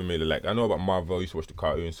not too familiar. Like I know about Marvel. I used to watch the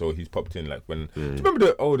cartoon, so he's popped in. Like when do you remember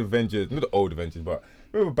the old Avengers? Not the old Avengers, but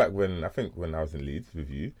remember back when I was in Leeds with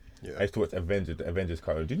you. Yeah. I used to watch the Avengers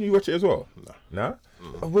cartoon. Didn't you watch it as well? No.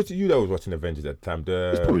 Nah? Was it you that was watching Avengers at the time?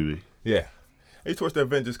 It's probably me. Yeah. I used to watch the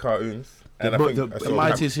Avengers cartoons. And The- I think the- I The saw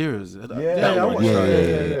Mightiest Heroes. Yeah, I watched Yeah.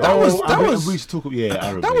 that. That was We used to talk. Yeah, I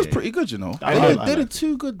remember, that was yeah. pretty good, you know. I They like did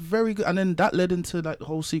two good, very good, and then that led into like the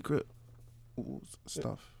whole secret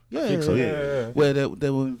stuff. Yeah, think so, yeah. Where they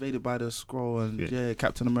were invaded by the Skrull, and Yeah.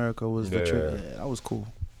 Captain America was the Yeah. trick. Yeah, that was cool.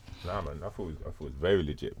 Nah, man, I thought it was very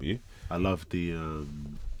legit, B. I love the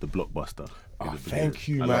blockbuster. in Oh, the thank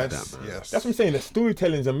you, beginning. I man. love that, man. Yes. That's what I'm saying. The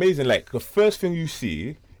storytelling is amazing. Like the first thing you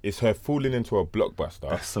see is her falling into a blockbuster.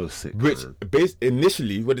 That's so sick. Which, man. based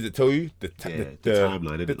initially, what does it tell you? The Yeah, the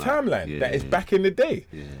timeline, isn't The it? Like, timeline yeah, that is yeah. back in the day.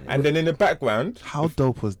 Yeah. And then in the background, How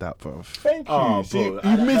dope was that, bro? thank you. Oh, See, bro, you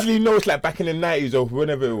immediately know it's like back in the 90s or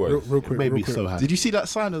whenever it was. Real It quick, made real me quick. so happy. Did you see that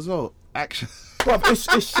sign as well? Action. Bruv,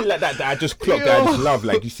 it's shit like that I just clocked that I just love.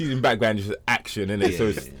 Like you see in the background, just action in it. So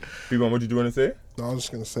it's, B1, what did you want to say? No, I was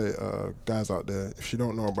just gonna say, guys out there, if she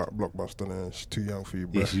don't know about Blockbuster, then she's too young for you,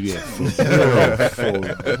 bro. Yes,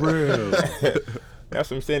 for real. That's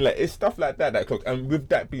what I'm saying. Like it's stuff like that clocked. And with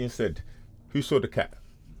that being said, who saw the cat?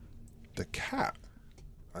 The cat.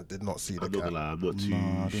 I did not see the I'm not cat. gonna lie, I'm not too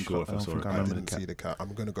I didn't sure clock- if I I don't saw think it. I I remember didn't the cat. see the cat.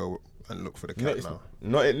 I'm gonna go and look for the No, cat it's now.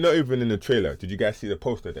 not even in the trailer. Did you guys see the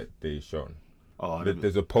poster that they shown? Oh, I There- didn't.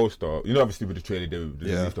 There's a poster. You know, obviously with the trailer they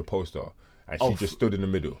Yeah. released a poster, and she just stood in the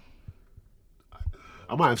middle.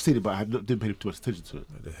 I might have seen it, but didn't pay too much attention to it.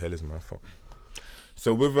 What the hell is my phone?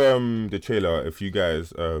 So with the trailer, if you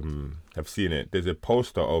guys have seen it, there's a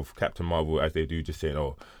poster of Captain Marvel as they do, just saying,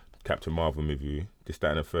 "Oh, Captain Marvel movie, this,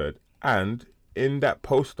 that, and the third." And in that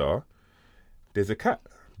poster, there's a cat,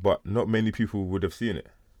 but not many people would have seen it.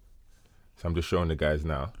 So I'm just showing the guys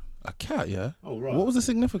now. A cat, yeah. Oh, right. What was the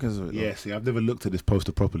significance of it? Yeah, see, I've never looked at this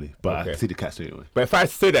poster properly, but I Okay. can see the cat straight away. But if I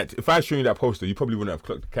say that, if I show you that poster, you probably wouldn't have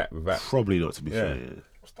clocked the cat with that. Probably not, to be Yeah. fair. Yeah.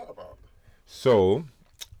 What's that about? So,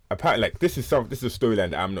 apparently, like this is a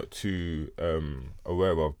storyline that I'm not too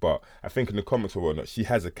aware of, but I think in the comics or whatnot, she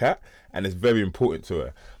has a cat, and it's very important to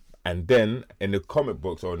her. And then in the comic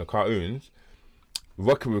books or in the cartoons,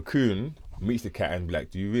 Rocket Raccoon meets the cat and be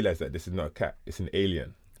like, "Do you realize that this is not a cat? It's an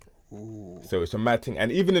alien." So it's a mad thing,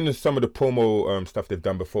 and even in some of the promo stuff they've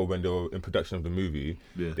done before when they were in production of the movie,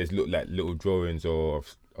 Yeah. there's little drawings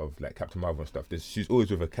of like Captain Marvel and stuff. She's always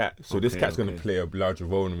with a cat, so this Okay, cat's going to okay. play a larger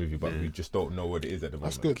role in the movie, but we just don't know what it is at the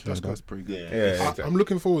moment. That's good. That's That's good. pretty good. Yeah, exactly. I'm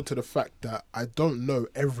looking forward to the fact that I don't know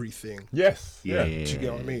everything. Yes. Yeah. Do you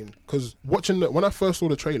get what I mean? Because when I first saw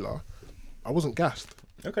the trailer, I wasn't gassed.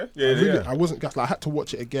 Okay. I wasn't gassed. Like, I had to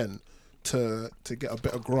watch it again to get a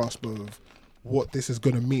better grasp of what this is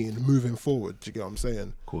going to mean moving forward. Do you get what I'm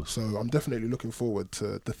saying? Course. So I'm definitely looking forward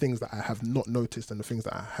to the things that I have not noticed and the things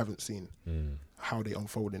that I haven't seen, how they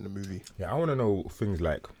unfold in the movie. Yeah, I want to know things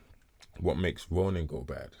like what makes Ronin go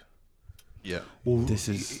bad. Yeah. Well, This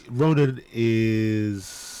is- Ronan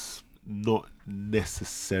is not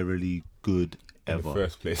necessarily good In ever. the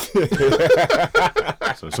first place.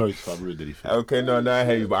 So sorry if I ruined anything. Okay, no, I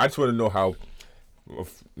hear you, but I just want to know how,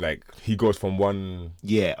 like, he goes from one.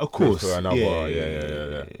 Yeah, of course. to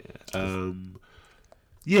another.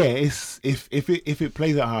 Yeah. It's if it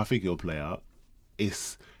plays out how I think it'll play out,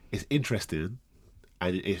 it's interesting,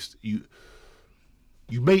 and it's you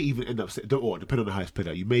may even end up or depending on how it's played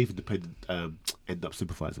out, you may even end up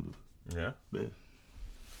sympathising with. Yeah. Yeah.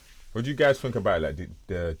 What do you guys think about like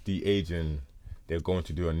the aging they're going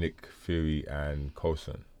to do on Nick Fury and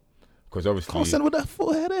Coulson? Because obviously Coulson with that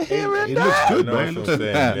full head of hair and It looks good, I know man. what I'm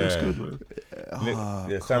saying, It looks yeah. good,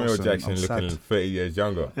 man. Samuel Coulson, Jackson I'm looking sad. 30 years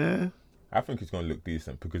younger. Yeah. I think he's going to look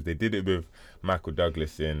decent because they did it with Michael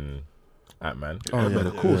Douglas in Ant-Man. Oh, Man,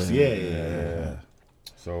 of course. Yeah.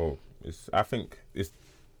 So I think it's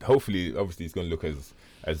hopefully, obviously, it's going to look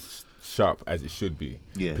as sharp as it should be.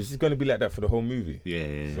 Yeah. Because it's going to be like that for the whole movie.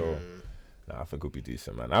 Yeah. So I think it'll be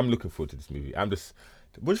decent, man. I'm looking forward to this movie. What do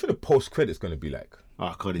you think the post credits going to be like? Oh,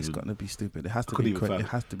 I can't It's even. gonna be stupid. It has to Couldn't be. even fathom. It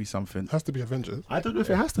has to be something. Has to be Avengers. I don't know if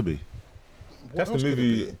it has to be. That's the else could it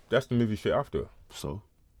movie. be? That's the movie straight after. So,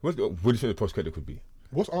 What do you think the post credit could be?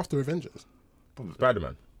 What's after Avengers?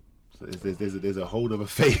 Spider-Man. so there's a whole other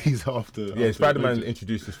phase after. Yeah, after Spider-Man Avengers.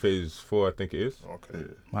 introduces Phase 4, I think it is. Okay.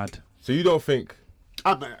 Mad. So you don't think?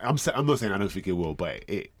 I'm not saying I don't think it will, but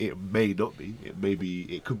it may not be. It may be.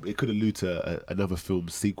 It could allude to another film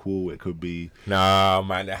sequel. It could be. Nah,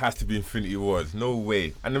 man, it has to be Infinity Wars. No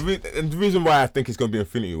way. And the reason why I think it's going to be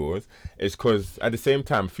Infinity Wars is because at the same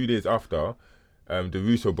time, a few days after, the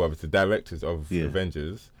Russo brothers, the directors of Yeah.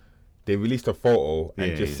 Avengers, they released a photo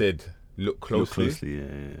and Yeah, just yeah. said, look closely. Yeah.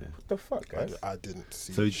 What the fuck, guys? I didn't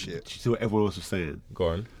see So shit. do you see what everyone else was saying? Go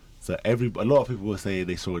on. So a lot of people were saying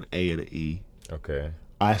they saw an A and an E. Okay.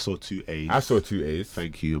 I saw 2 A's. I saw 2 A's.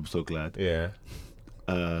 Thank you. I'm so glad. Yeah.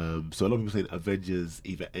 So a lot of people saying Avengers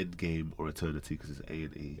either Endgame or Eternity because it's A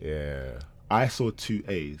and E. Yeah. I saw 2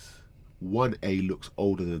 A's. One A looks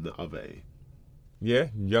older than the other A. Yeah.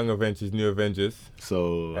 Young Avengers, New Avengers.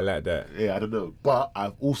 So I like that. yeah, I don't know. But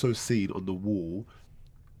I've also seen on the wall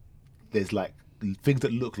there's like things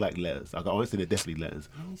that look like letters. Like, I honestly, they're definitely letters.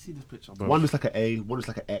 Let me see this picture, One looks like an A, one looks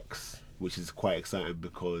like an X, which is quite exciting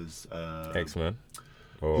because X-Men.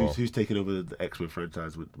 Or who's taking over the X-Men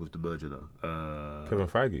franchise with the merger now? Kevin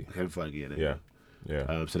Feige. Kevin Feige, innit? Yeah.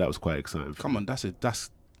 Yeah. So that was quite exciting. Come on, that's it.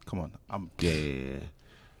 Come on. Yeah.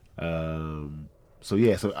 So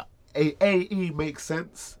yeah, so AE makes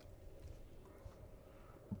sense,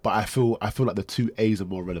 but I feel like the 2 A's are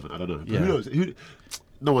more relevant. I don't know. Yeah. Who knows?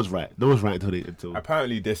 No one's right. No one's right until.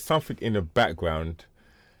 Apparently, there's something in the background.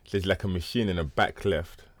 There's like a machine in the back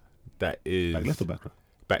left that is Like left or background?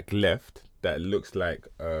 back left that looks like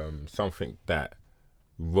something that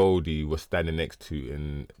Rhodey was standing next to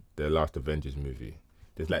in the last Avengers movie.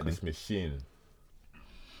 There's like this machine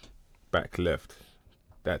back left,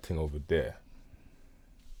 that thing over there.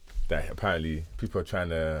 That apparently people are trying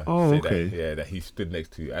to say that he stood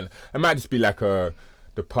next to, and it might just be like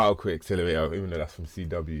the particle accelerator, even though that's from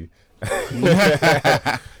CW.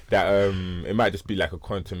 That it might just be like a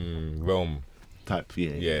quantum realm Type,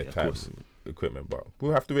 of type course. equipment, but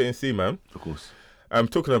we'll have to wait and see, man. Of course. I'm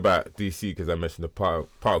talking about DC because I mentioned the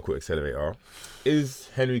particle accelerator. Is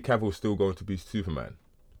Henry Cavill still going to be Superman?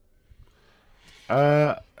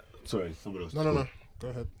 Sorry, someone else. No. Go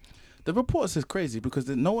ahead. The reports is crazy because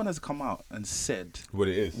no one has come out and said What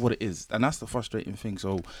it is? what it is, and that's the frustrating thing.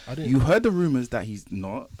 So I didn't- you heard the rumors that he's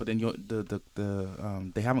not, but then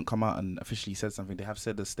they haven't come out and officially said something. They have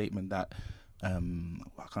said a statement that I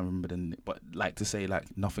can't remember but like to say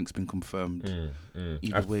like nothing's been confirmed.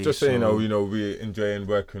 Either I'm way, just saying, so- we're enjoying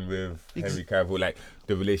working with Henry Cavill. Like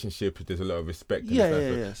the relationship, there's a lot of respect. And Yeah, stuff. yeah,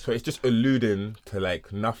 yeah. So it's just alluding to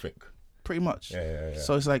like nothing. Pretty much. Yeah.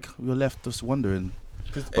 So it's like we're left just wondering.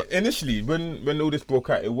 But initially, when all this broke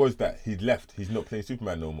out, it was that he'd left. He's not playing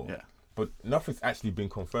Superman no more. Yeah. But nothing's actually been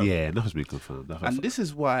confirmed. Yeah, nothing's been confirmed. And this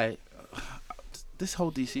is why this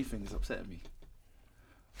whole DC thing is upsetting me.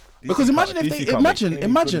 Because imagine if they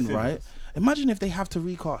imagine right? Imagine if they have to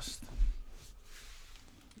recast.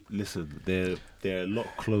 Listen, they're a lot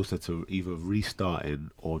closer to either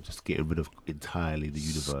restarting or just getting rid of entirely the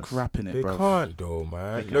universe. Scrapping it, They bro. can't though,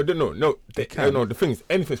 man. They No. They can. No, the thing is,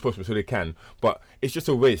 anything's possible, so they can. But it's just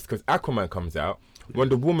a waste because Aquaman comes out when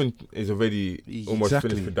the woman is already almost Exactly.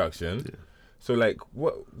 finished production. So like,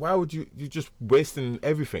 what? Why would you just wasting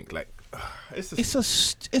everything? Like, it's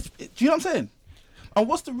just, Do you know what I'm saying? And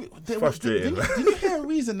what's the frustrating. Did you hear a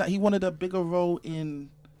reason that he wanted a bigger role in?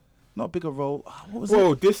 Not a bigger role. What was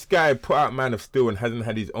bro. it? This guy put out Man of Steel and hasn't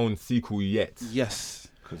had his own sequel yet. Yes.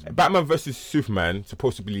 Batman vs Superman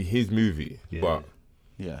supposed to be his movie, Yeah. but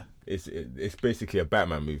Yeah. it's basically a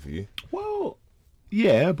Batman movie. Well,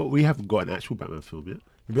 yeah, but we haven't got an actual Batman film yet.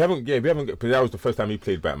 We haven't because that was the first time he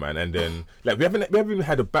played Batman, and then like we haven't even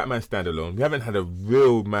had a Batman standalone. We haven't had a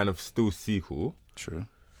real Man of Steel sequel. True.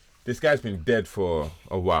 This guy's been dead for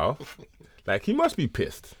a while. Like he must be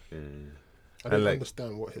pissed. I didn't like-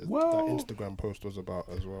 understand what that Well- Instagram post was about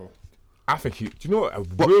as well. I think he. Do you know what?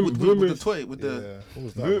 With the Rumors, toy, with the Yeah, what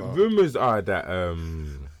was that about? rumors are that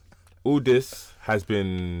all this has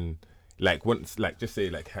been like once, like just say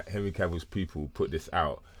like Henry Cavill's people put this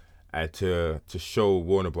out to show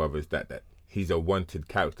Warner Brothers that he's a wanted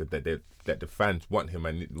character, that the fans want him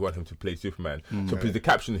and want him to play Superman. So because the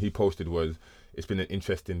caption he posted was, "It's been an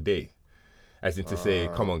interesting day," as in to say,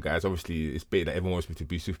 "Come on, guys, obviously it's big that everyone wants me to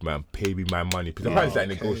be Superman. Pay me my money." Because apparently it's like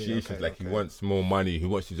negotiations. He wants more money. He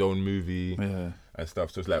wants his own movie and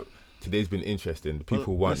stuff. So it's like, today's been interesting. The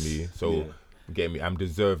people want me, so get me. I'm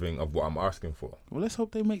deserving of what I'm asking for. Well, let's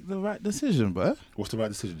hope they make the right decision, bro. What's the right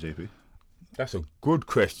decision, JP? That's a good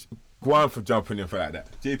question. Go on for jumping in for like that.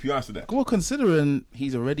 JP, answer that. Well, considering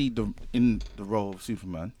he's already in the role of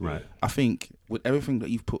Superman, Right. I think with everything that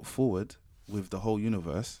you've put forward with the whole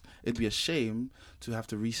universe, it'd be a shame to have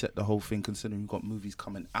to reset the whole thing, considering you've got movies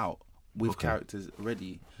coming out with characters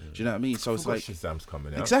already. Do you know what I mean? So it's like Shazam's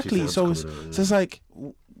coming out. exactly. Shazam's So coming out, it's like,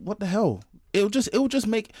 what the hell? It just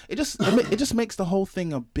makes the whole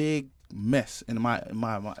thing a big mess in my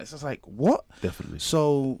mind. It's just like, what? Definitely.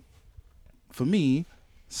 So for me,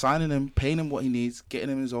 signing him, paying him what he needs, getting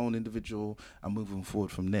him his own individual, and moving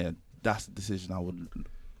forward from there, that's the decision I would.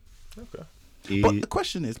 Okay. But the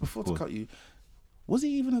question is, before to cut you, was he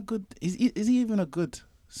even a good? Is he even a good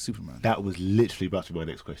Superman? That was literally about to be my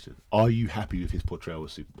next question. Are you happy with his portrayal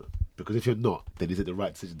of Superman? Because if you're not, then is it the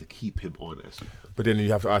right decision to keep him on as Superman? But then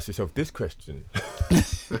you have to ask yourself this question: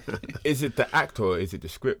 is it the actor or is it the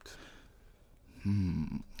script?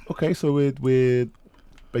 Okay, so we're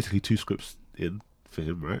basically 2 scripts in for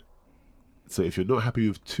him, right? So if you're not happy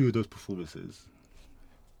with 2 of those performances,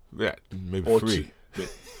 Yeah, maybe or 3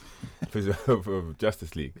 2, for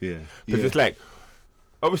Justice League. yeah, Because it's like,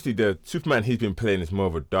 obviously the Superman he's been playing is more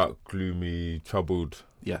of a dark, gloomy, troubled,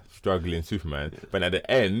 struggling Superman. But at the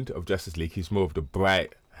end of Justice League, he's more of the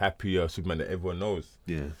bright, happier Superman that everyone knows.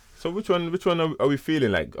 yeah. So which one are we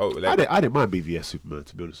feeling like? Oh, like I didn't mind BVS Superman,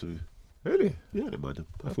 to be honest with you. really? Yeah, I didn't mind him.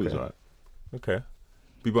 I thought he was Okay. alright. Okay.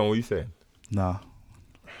 B-Bon, what are you saying? Nah.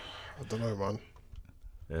 I don't know, man.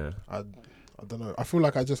 Yeah. I don't know. I feel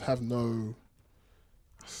like I just have no.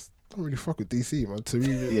 I don't really fuck with DC, man. To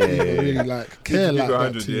really, really like care like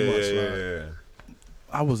that too much. Like.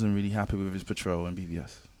 I wasn't really happy with his portrayal in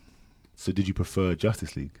BVS. So did you prefer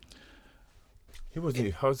Justice League? He wasn't.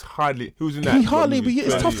 He was hardly. He was in that. He hardly, movie,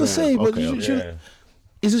 but it's tough to 20, say. But Okay,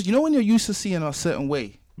 it's just, you know, when you're used to seeing a certain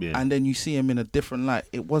way, Yeah. and then you see him in a different light,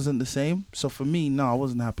 it wasn't the same. So for me, no, I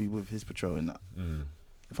wasn't happy with his portrayal in that.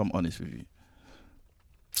 If I'm honest with you.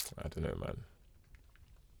 I don't know, man.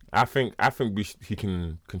 I think he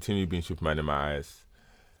can continue being Superman in my eyes.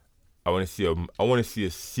 I want to see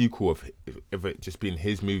a sequel of it just being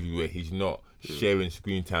his movie where he's not sharing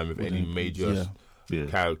screen time with any major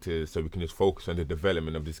characters, so we can just focus on the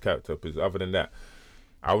development of this character. Because other than that,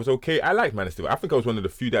 I was okay. I liked Man of Steel. I think I was one of the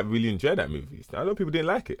few that really enjoyed that movie. A lot of people didn't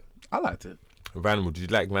like it. I liked it. Ranimal, did you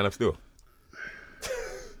like Man of Steel?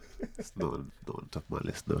 It's not on top of my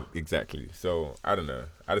list, no. Exactly. So I don't know.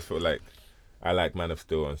 I just feel like I like Man of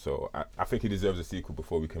Steel, and so I think he deserves a sequel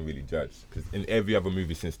before we can really judge. Because in every other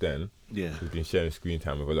movie since then, Yeah, he's been sharing screen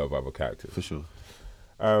time with a lot of other characters. for sure.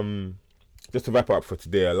 Just to wrap up for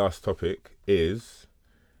today, our last topic is,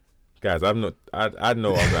 guys, I know I'm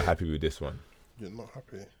not happy with this one. You're not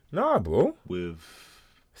happy. Nah, bro. With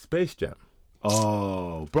Space Jam.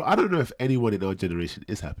 bro, I don't know if anyone in our generation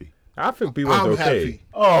is happy. I think B-One's I'm okay. happy.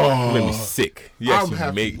 You make me sick. Yes, I'm you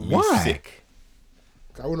happy. make me Why? sick.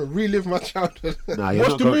 I want to relive my childhood. Nah, you're Watch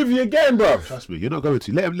not the going. movie again, bro. Trust me, you're not going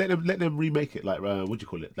to. Let them remake it. Like what do you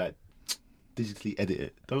call it? Like digitally edit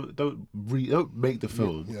it. Don't make the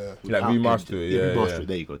film. Yeah. without Like remaster editing. it, yeah, remaster yeah. it.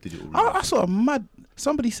 There you go. Digital I remaster. saw a mad.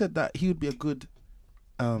 Somebody said that he would be a good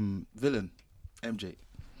villain, MJ.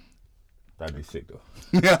 That'd be sick, though.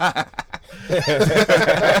 Think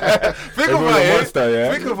Everyone about a it. monster,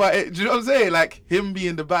 yeah? Think about it. Do you know what I'm saying? Like him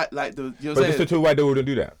being the bat, like the. You know But what I'm just to saying? tell you why they wouldn't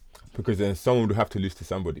do that. Because then someone would have to lose to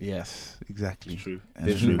somebody. Yes, exactly. It's true.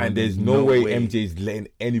 There's no way MJ's letting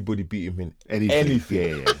anybody beat him in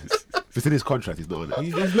anything. Yeah. If it's in his contract, he's not on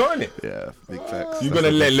it. He's not in it. Yeah, big facts. You're going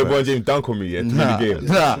to let LeBron James dunk on me, yeah, to win the game.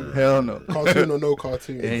 Nah, hell no. Cartoon or no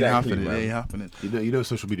cartoon. It ain't Exactly, happening. man. It ain't happening. You know,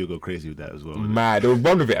 social media go crazy with that as well. innit? Mad. They were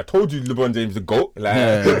one of it. I told you LeBron James is the GOAT.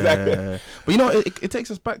 Like, But you know, it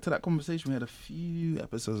takes us back to that conversation we had a few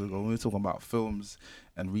episodes ago when we were talking about films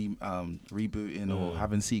and rebooting or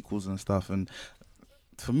having sequels and stuff. And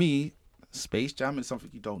for me, Space Jam is something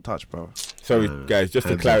you don't touch, bro. Sorry, guys, just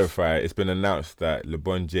to hands clarify, it's been announced that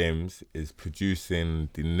LeBron James is producing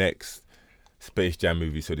the next Space Jam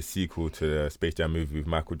movie, so the sequel to the Space Jam movie with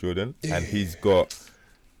Michael Jordan. And he's got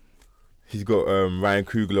He's got Ryan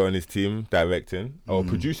Coogler on his team directing or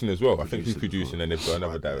producing as well. I think he's producing, and they've got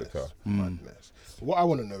another director. Madness. What I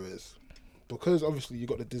want to know is, because obviously you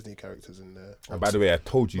got the Disney characters in there. And by the way, I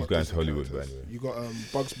told you he's Got going to Disney Hollywood. By characters. the way, You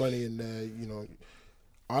got Bugs Bunny in there. You know,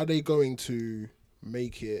 are they going to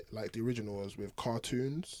make it like the original was with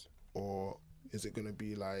cartoons, or is it going to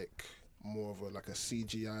be like more of a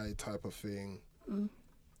CGI type of thing?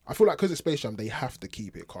 I feel like because it's Space Jam, they have to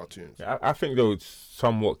keep it cartoons. I think they'll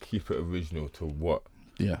somewhat keep it original to what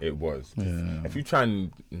it was. Yeah. If you try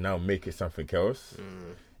and now make it something else,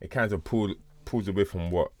 it kind of pulls away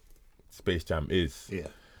from what Space Jam is. Yeah.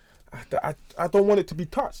 I don't want it to be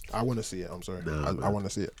touched. I want to see it. I'm sorry. No, I want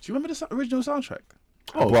to see it. Do you remember the original soundtrack?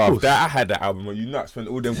 Oh, of Bruv, course. I had that album. Are you nuts? When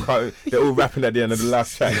all them they're all rapping at the end of the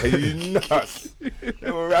last track. Are you nuts?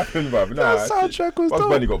 They were rapping, bruv. Nah, That soundtrack was Bugs dope.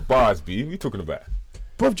 Bunny got bars, B. What are you talking about?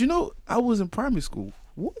 Bro, do you know I was in primary school?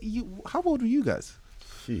 How old were you guys?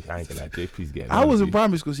 Gee, I ain't gonna lie. JP's getting. I was in B.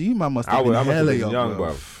 primary school, so you man must I have was, been I must have hella been young,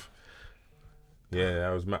 bro. bruv. Yeah,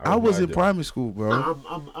 I was. I was in mad, primary school, bro.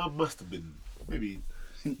 I must have been maybe.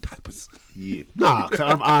 Diapers. Yeah. Nah, 'cause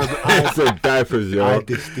I So diapers, yo. I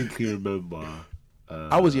distinctly remember.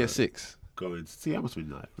 I was year 6. Going. See, I must have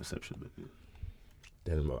been like reception. Maybe.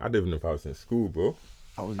 Damn, I don't even know if I was in school, bro.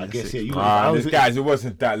 I was in I year guess 6. yeah. You. This guys, it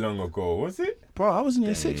wasn't that long ago, was it? Bro, I was in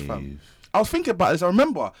year 6, fam. I was thinking about this. I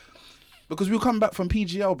remember because we were coming back from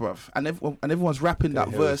PGL, bruv, and everyone's rapping that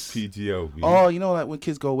verse. PGL. Oh, you know, like when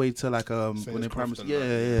kids go away to like when they're primary. Crofton, Yeah,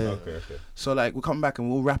 like, yeah. Okay. So like we come back and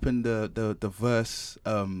we're all rapping the verse,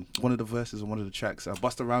 one of the verses on one of the tracks,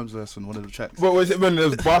 Busta Rhymes verse on one of the tracks. What was it when there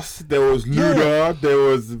was Bus, there was Luda, there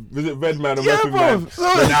was it Redman and Yeah, Rapping bro. Man? So-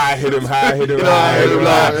 Then I hit him high, hit him high, hit him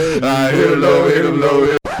low, I hit him low, hit him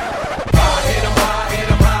low.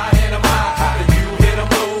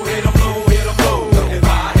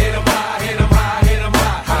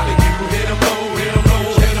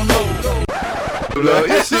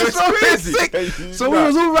 It's It's so crazy. sick. So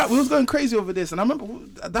we was going crazy over this, and I remember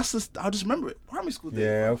I just remember it. Primary school days.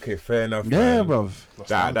 Yeah, okay, fair enough. Yeah, man. bruv.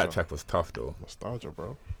 That track was tough though. Nostalgia,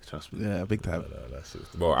 bro. Trust me. Yeah, big time. No, that's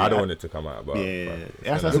just, well, I don't want it to come out, but Yeah.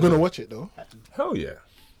 but- That's You're gonna watch it though. hell yeah.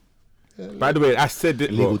 By the way, I said it.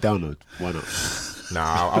 Illegal Well, download. Why not?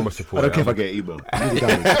 nah, I'm a I supporter. don't care if I get an email. Illegal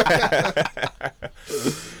download.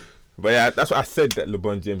 But yeah, that's what I said, that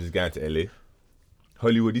LeBron James is going to LA.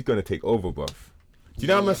 Hollywood, he's gonna take over, bruv. Do you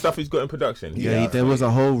know how much stuff he's got in production? Yeah, there was a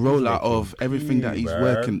whole rollout of everything that he's man.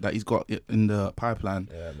 working, that he's got in the pipeline.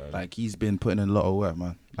 Yeah, man. Like he's been putting in a lot of work,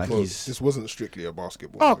 man. Like Well, he's. this wasn't strictly a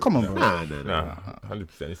basketball. Oh thing. come on, bro. Nah. Nah,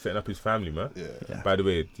 100%. He's setting up his family, man. Yeah. By the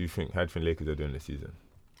way, how do you think Lakers are doing this season?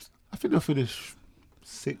 I think they'll finish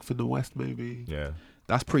 6th in the West, maybe. Yeah.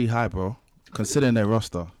 That's pretty high, bro. Considering their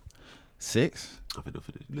roster, 6. I think they'll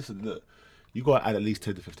finish. Listen, look, you got to add at least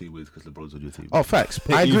 10 to 15 wins because LeBron's on your team. Oh, facts.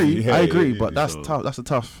 I agree. Easy, yeah, I agree. easy, But that's so- tough. That's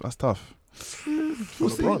tough. We'll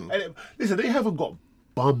see. LeBron. And, listen, they haven't got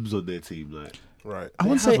bums on their team. Like, Right. I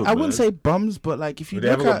wouldn't haven't, say man. bums, but like if you But they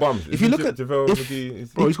look haven't got at bums. if you look at JaVale if- McGee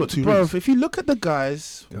is- bro, he's got 2 bro, rings. if you look at the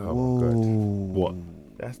guys, Oh, my whoa, What?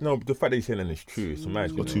 That's no, the fact that he's saying that is true. It's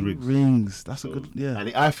mad. Got 2 rings. rings. That's a good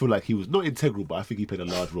And I feel like he was not integral, but I think he played a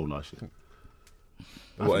large role last year.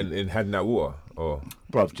 What, in having that water? Or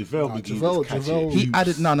Bro, JaVale Nah, McGee JaVale- was catching. JaVale-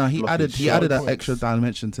 He added he added that points. extra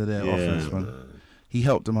dimension to their offense, man. He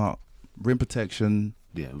helped them out. Rim protection,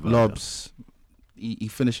 Yeah, lobs. He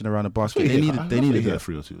finishing around the basket. They I needed hit a that.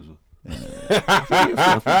 3 or 2 as well.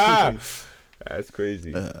 that's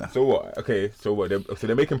crazy. So what? Okay, so what? So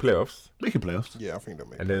they're making playoffs, Making playoffs. Yeah, I think they'll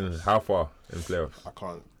make and it. then how far in playoffs? I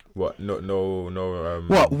can't. What? No.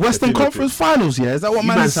 What Western casino Conference Finals? Yeah, is that what You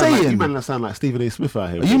man man is sound like, saying? you man sound like Stephen A. Smith out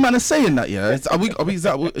here. Are you man are saying that? Yeah, is that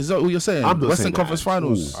what you're saying? I'm not Western saying Conference that.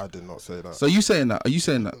 Finals. I did not say that. So you saying that? Are you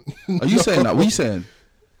saying that? Are you saying that? What are you saying?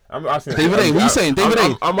 I'm asking David A, what are you saying? David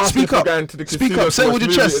A, I'm asking speak if you're up. going to the Speak casino up. Say it to with watch your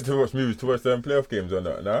movies- chest. To watch movies, to watch playoff games or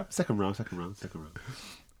not? Nah. Second round.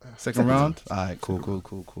 Second round. All right,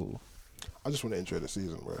 cool. I just want to enjoy the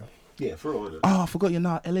season, bro. Yeah, for all. Oh, I forgot you're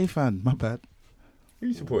not LA fan. My bad. Who are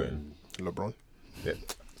you supporting? LeBron. Yeah.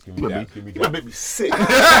 Give me that. Give me You might that. make me sick.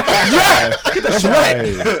 That's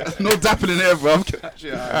right. No dapping in there, bro.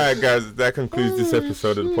 Alright guys, that concludes this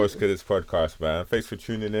episode of the Post Credits Podcast, man. Thanks for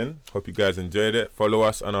tuning in. Hope you guys enjoyed it. Follow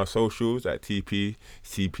us on our socials at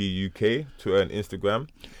TPCPUK, Twitter and Instagram.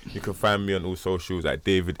 You can find me on all socials at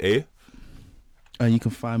David A. And you can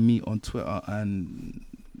find me on Twitter and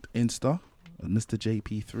Insta, Mr.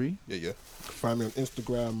 JP3. Yeah. Find me on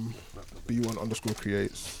Instagram,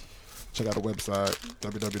 B1_creates. Check out the website,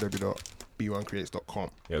 www.b1creates.com.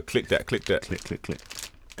 Yeah, click that. click.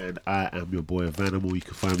 And I am your boy Vanimal. You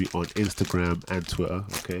can find me on Instagram and Twitter.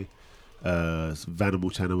 Okay.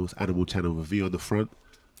 Vanimal channels, Animal Channel with V on the front.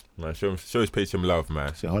 Man, show his page some love,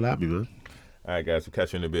 man. Say holla at me, man. All right, guys, we'll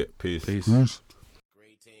catch you in a bit. Peace. Greeting,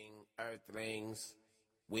 Earthlings.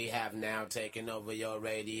 We have now taken over your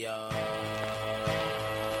radio. If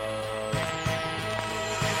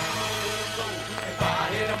I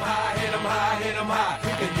hit 'em high, hit 'em high, hit 'em high.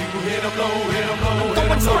 Can you hit 'em low, hit 'em low,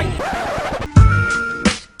 hit 'em low?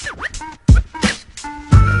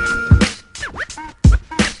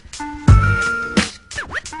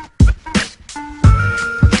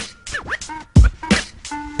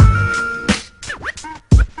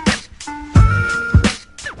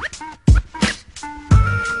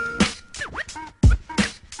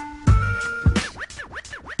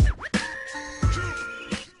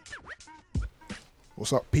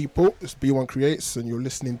 What's up, people? It's B1 Creates, and you're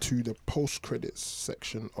listening to the post-credits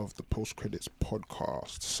section of the post-credits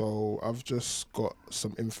podcast. So I've just got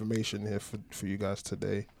some information here for you guys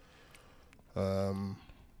today.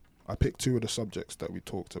 I picked two of the subjects that we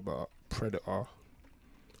talked about, Predator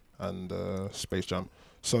and Space Jam.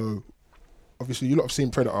 So obviously you lot have seen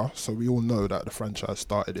Predator, so we all know that the franchise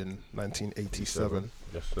started in 1987.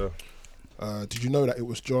 Yes, sir. Did you know that it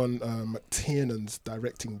was John McTiernan's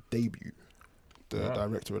directing debut? The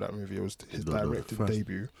director of that movie, it was his directing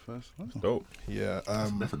debut. First, Dope. Yeah.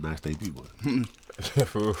 That's a nice debut, boy.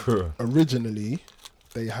 Originally,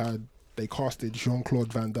 they casted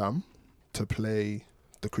Jean-Claude Van Damme to play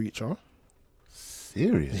the creature.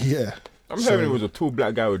 Serious? Yeah. I'm hearing it was a tall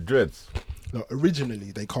black guy with dreads. No,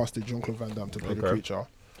 originally they casted Jean-Claude Van Damme to play the creature,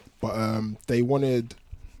 but they wanted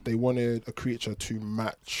a creature to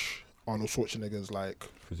match Arnold Schwarzenegger's like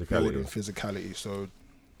build and physicality. So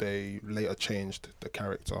they later changed the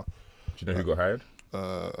character. Do you know who got hired?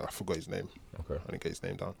 I forgot his name. Okay. I didn't get his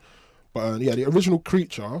name down. But the original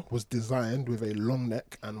creature was designed with a long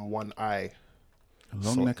neck and one eye.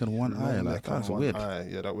 Long neck and one eye. Like, that's weird.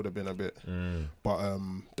 Yeah, that would have been a bit. But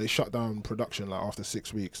they shut down production like after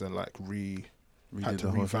 6 weeks and like had to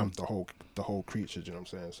revamp the whole creature. Do you know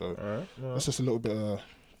what I'm saying? So that's just a little bit of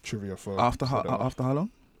trivia for after how long?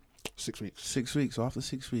 6 weeks. 6 weeks. So after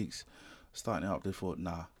 6 weeks, starting it up, they thought,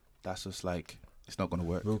 nah, that's just like it's not gonna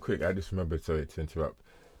work. Real quick, I just remembered, sorry to interrupt.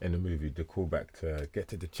 In the movie, the callback to Get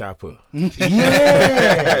to the Chopper.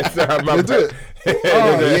 Yeah! You do it?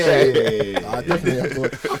 Oh, yeah. I definitely have to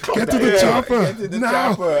get to the chopper. Get to the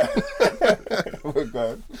chopper. Oh,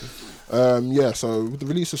 God. Yeah, so with the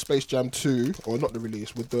release of Space Jam 2, or not the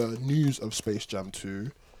release, with the news of Space Jam 2,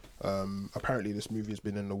 apparently this movie has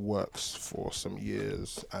been in the works for some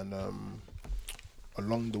years, and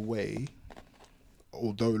along the way,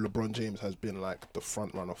 although LeBron James has been like the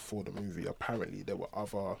front runner for the movie, apparently there were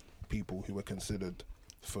other people who were considered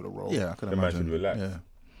for the role. Yeah, I could imagine. Yeah.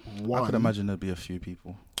 I could imagine there'd be a few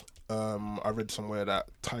people. I read somewhere that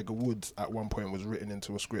Tiger Woods at one point was written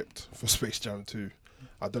into a script for Space Jam 2.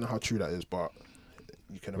 I don't know how true that is, but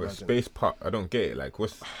you can imagine. Space Park, I don't get it. Like,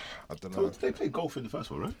 what's... I don't know. They played golf in the first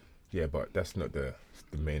one, right? Yeah, but that's not the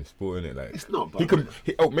main sport, isn't it? Like, it's not. But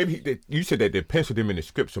you said that they penciled him in the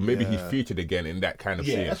script, so maybe he featured again in that kind of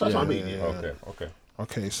scene. That's what I mean. Yeah.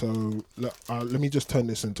 Okay. So let me just turn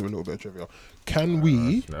this into a little bit of trivia. Can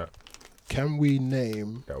we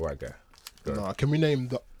name that white guy? No, can we name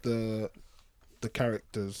the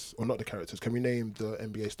characters, or not the characters? Can we name the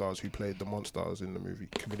NBA stars who played the monsters in the movie?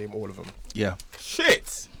 Can we name all of them? Yeah.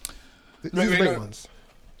 Shit. These are the big ones.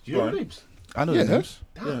 Do you know the names? I know the names.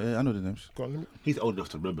 Yeah, I know the names. Go on, he's old enough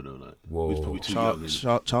to remember though. Like, whoa. He's probably too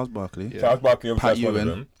young. Charles Barkley. Yeah. Charles Barkley. Pat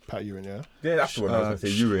Ewing. Pat Ewing, yeah. Yeah, that's the one I was going to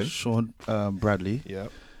say. Ewing. Sean Bradley. Yeah.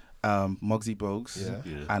 Muggsy Bogues.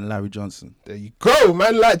 Yeah. And Larry Johnson. There you go,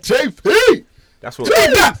 man. Like JP. That's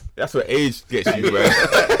what age gets you, man.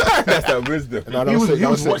 That's that wisdom. No, he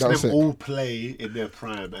was watching them all play in their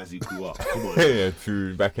prime as he grew up. Come on. Yeah,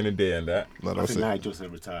 true. Back in the day and that. No, I think Larry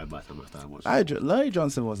Johnson retired by the time I started watching. Larry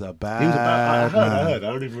Johnson was a bad. He was a bad. I heard. I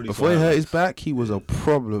don't even really. Before he hurt his back, he was a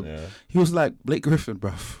problem. Yeah. He was like Blake Griffin,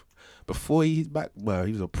 bruv. Before he's back, well,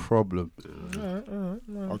 he was a problem.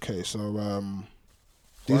 Okay, so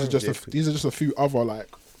these are just a few other like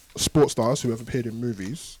sports stars who have appeared in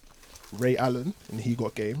movies. Ray Allen in He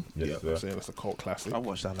Got Game. Yes, I'm saying that's a cult classic. I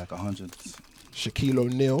watched that like 100. Shaquille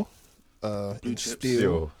O'Neal. in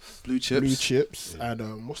Steel. Blue Chips. Yeah.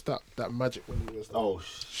 And what's that magic when he was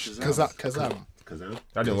Kazam.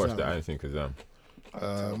 I didn't watch that. I didn't think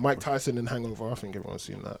Kazam. Mike Tyson in Hangover. I think everyone's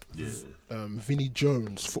seen that. Yeah. Vinnie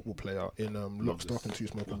Jones, football player in Lock, Stock and Two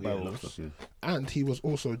Smoking Barrels. And he was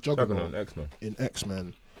also Juggernaut in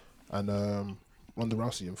X-Men. And Ronda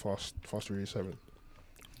Rousey in Fast Furious 7.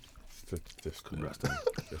 Just congrats, Dan.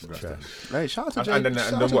 Hey, shout out to JP. And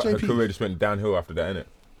then what? Her career just went downhill after that, innit?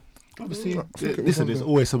 Obviously, I think it was listen, on there's the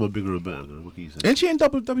always someone bigger and better. Man. What can you say? Ain't she in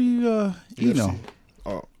WWE now?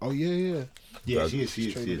 Oh yeah. Yeah, she is.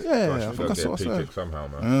 Yeah, I think I saw her. paycheck somehow,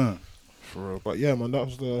 man. For real. But yeah, man, that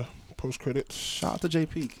was the post credits. Shout out to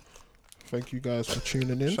JP. Thank you guys for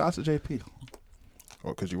tuning in. Shout out to JP. Oh,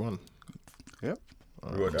 because you won. Yep. I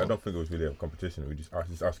don't think it was really a competition. We just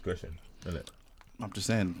asked questions, innit? I'm just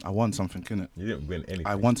saying, I won something, innit? You didn't win anything.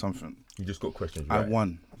 I won something. You just got questions I right.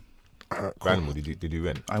 won. Animal, did you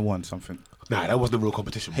win? I won something. Nah, that wasn't a real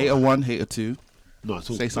competition. Hater 1, hater 2. No, at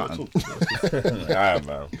all. Say Not at something. all. Alright,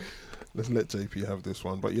 man. Let's let JP have this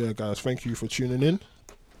one. But yeah, guys, thank you for tuning in.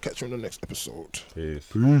 Catch you on the next episode. Peace.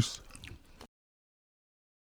 Peace.